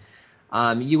thing,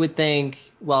 you would think,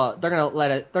 well, they're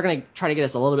gonna try to get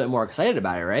us a little bit more excited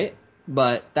about it, right?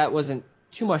 But that wasn't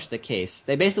too much the case.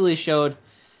 They basically showed,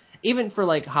 even for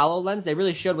like HoloLens, they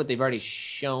really showed what they've already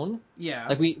shown. Yeah.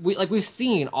 Like we've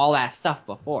seen all that stuff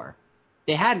before.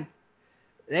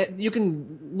 You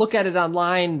can look at it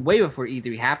online way before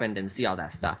E3 happened and see all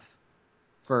that stuff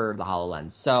for the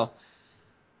HoloLens. So,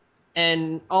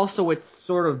 and also it's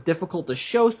sort of difficult to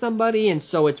show somebody, and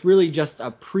so it's really just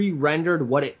a pre-rendered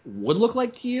what it would look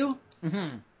like to you.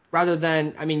 Mm-hmm. Rather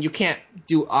than, I mean, you can't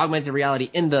do augmented reality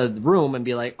in the room and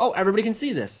be like, oh, everybody can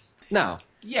see this. No.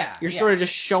 Yeah. You're sort of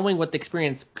just showing what the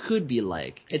experience could be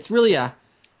like. It's really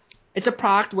it's a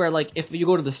product where, like, if you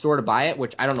go to the store to buy it,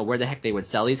 which I don't know where the heck they would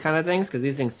sell these kind of things, because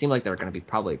these things seem like they're going to be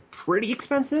probably pretty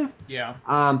expensive. Yeah.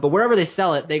 But wherever they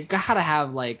sell it, they gotta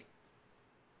have, like,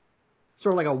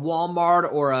 sort of like a Walmart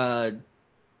or a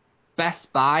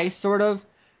Best Buy sort of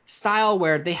style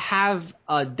where they have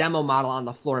a demo model on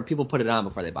the floor and people put it on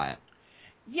before they buy it.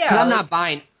 Yeah. Because I'm not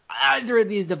buying either of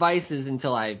these devices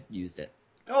until I've used it.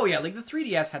 Oh yeah, like the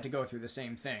 3DS had to go through the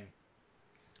same thing.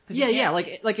 Yeah.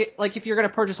 Like if you're gonna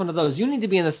purchase one of those, you need to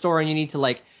be in the store and you need to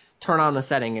like turn on the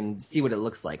setting and see what it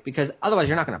looks like. Because otherwise,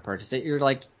 you're not gonna purchase it. You're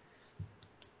like,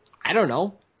 I don't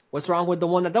know, what's wrong with the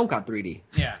one that don't got 3D?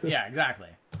 Yeah, exactly.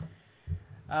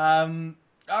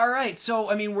 All right, so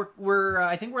I mean, we're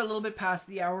I think we're a little bit past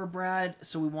the hour, Brad.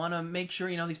 So we want to make sure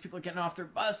these people are getting off their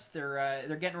bus.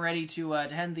 They're getting ready to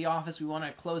head to the office. We want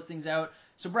to close things out.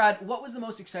 So, Brad, what was the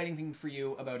most exciting thing for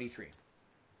you about E3?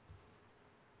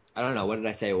 I don't know. What did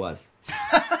I say it was?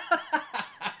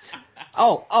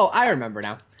 Oh, I remember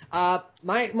now.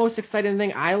 My most exciting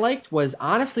thing I liked was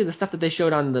honestly the stuff that they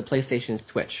showed on the PlayStation's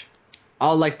Twitch.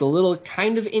 All like the little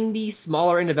kind of indie,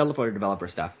 smaller developer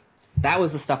stuff. That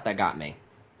was the stuff that got me.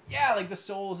 Yeah, like the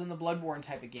Souls and the Bloodborne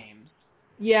type of games.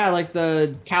 Yeah, like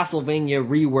the Castlevania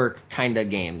rework kind of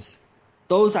games.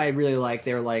 Those I really like.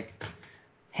 They're like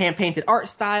hand-painted art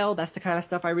style. That's the kind of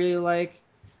stuff I really like.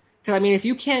 Because, I mean, if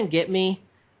you can't get me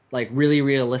like really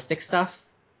realistic stuff,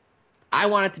 I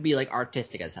want it to be like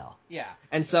artistic as hell. Yeah.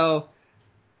 And so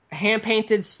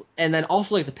hand-painted and then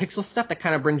also like the pixel stuff that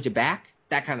kind of brings you back,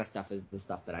 that kind of stuff is the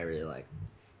stuff that I really like.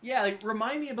 Yeah, like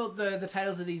remind me about the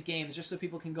titles of these games just so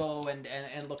people can go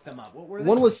and look them up. What were they?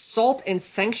 One was Salt and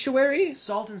Sanctuary.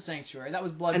 Salt and Sanctuary. That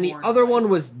was Bloodborne. And the other one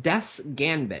was Death's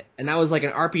Gambit. And that was like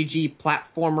an RPG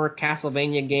platformer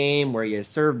Castlevania game where you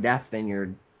serve death and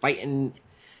you're fighting,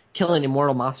 killing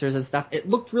immortal monsters and stuff. It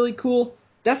looked really cool.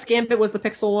 Death's Gambit was the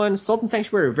pixel one. Salt and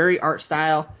Sanctuary were very art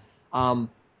style.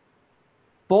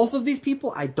 Both of these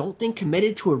people I don't think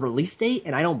committed to a release date,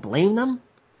 and I don't blame them.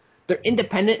 They're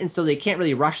independent, and so they can't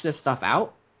really rush this stuff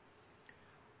out.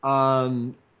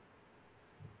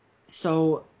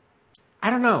 So I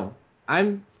don't know.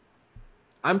 I'm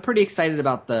pretty excited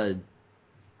about the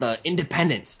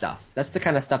independent stuff. That's the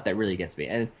kind of stuff that really gets me.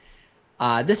 And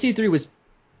this E3 was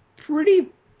pretty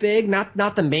big.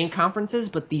 Not the main conferences,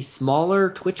 but the smaller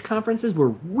Twitch conferences were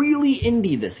really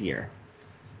indie this year.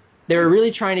 They were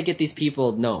really trying to get these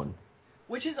people known.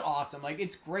 Which is awesome. Like,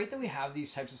 it's great that we have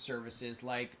these types of services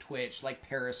like Twitch, like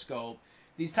Periscope,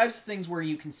 these types of things where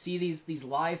you can see these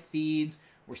live feeds.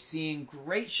 We're seeing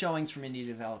great showings from indie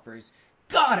developers.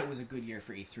 God, it was a good year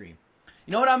for E3.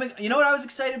 You know what I was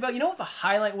excited about? You know what the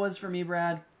highlight was for me,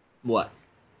 Brad? What?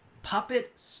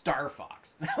 Puppet Star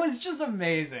Fox. That was just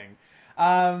amazing.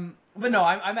 But no,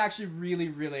 I'm actually really,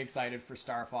 really excited for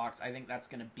Star Fox. I think that's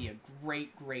going to be a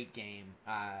great, great game.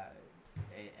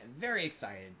 Very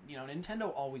excited.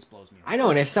 Nintendo always blows me away. I know,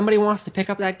 and if somebody wants to pick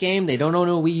up that game, they don't own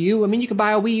a Wii U. I mean, you can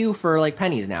buy a Wii U for like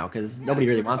pennies now because nobody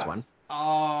really wants one.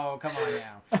 Oh, come on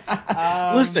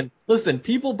now. Listen.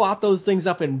 People bought those things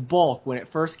up in bulk when it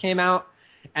first came out,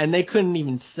 and they couldn't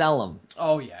even sell them.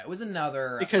 Oh yeah, it was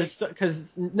another because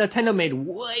Nintendo made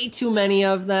way too many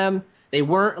of them. They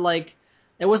weren't like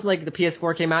it wasn't like the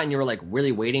PS4 came out and you were like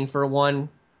really waiting for one.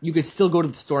 You could still go to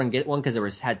the store and get one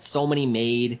because had so many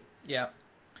made. Yeah.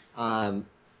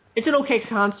 It's an okay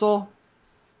console.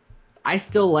 I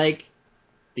still like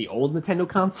the old Nintendo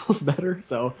consoles better.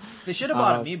 So they should have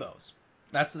bought Amiibos.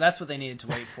 That's what they needed to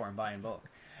wait for and buy in bulk.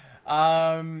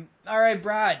 All right,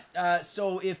 Brad.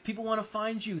 So if people want to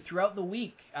find you throughout the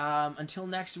week, until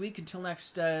next week, until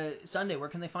next Sunday, where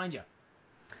can they find you?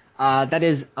 That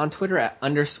is on Twitter at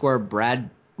underscore Brad.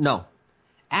 No,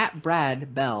 at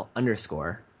Brad Bell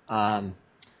underscore.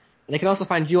 They can also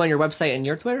find you on your website and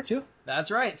your Twitter too.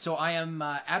 That's right. So I am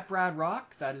at Brad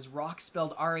Rock. That is Rock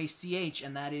spelled R-A-C-H,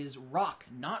 and that is Rock,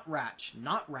 not Ratch,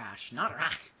 not Rash, not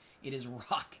Rack. It is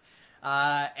Rock.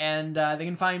 And they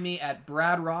can find me at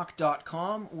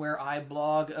bradrock.com, where I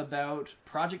blog about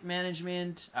project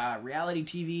management, reality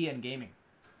TV, and gaming.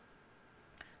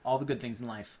 All the good things in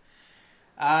life.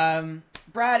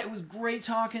 Brad, it was great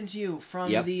talking to you from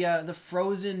Yep. the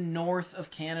frozen north of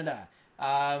Canada.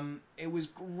 It was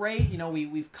great. You know,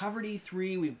 we've covered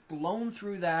E3, we've blown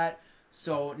through that.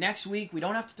 So next week we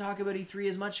don't have to talk about E3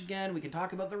 as much again. We can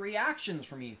talk about the reactions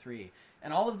from E3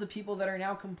 and all of the people that are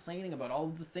now complaining about all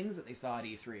of the things that they saw at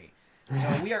E3.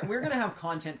 So we're gonna have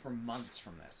content for months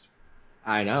from this.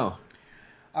 I know.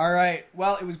 All right.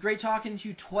 Well, it was great talking to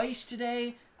you twice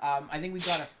today. I think we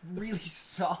got a really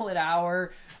solid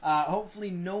hour. Hopefully,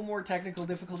 no more technical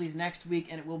difficulties next week,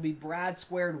 and it will be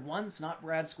BradSquared once, not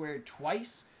BradSquared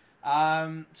twice.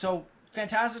 So,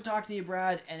 fantastic talking to you,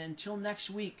 Brad. And until next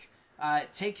week,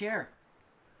 take care.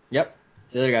 Yep.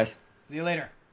 See you later, guys. See you later.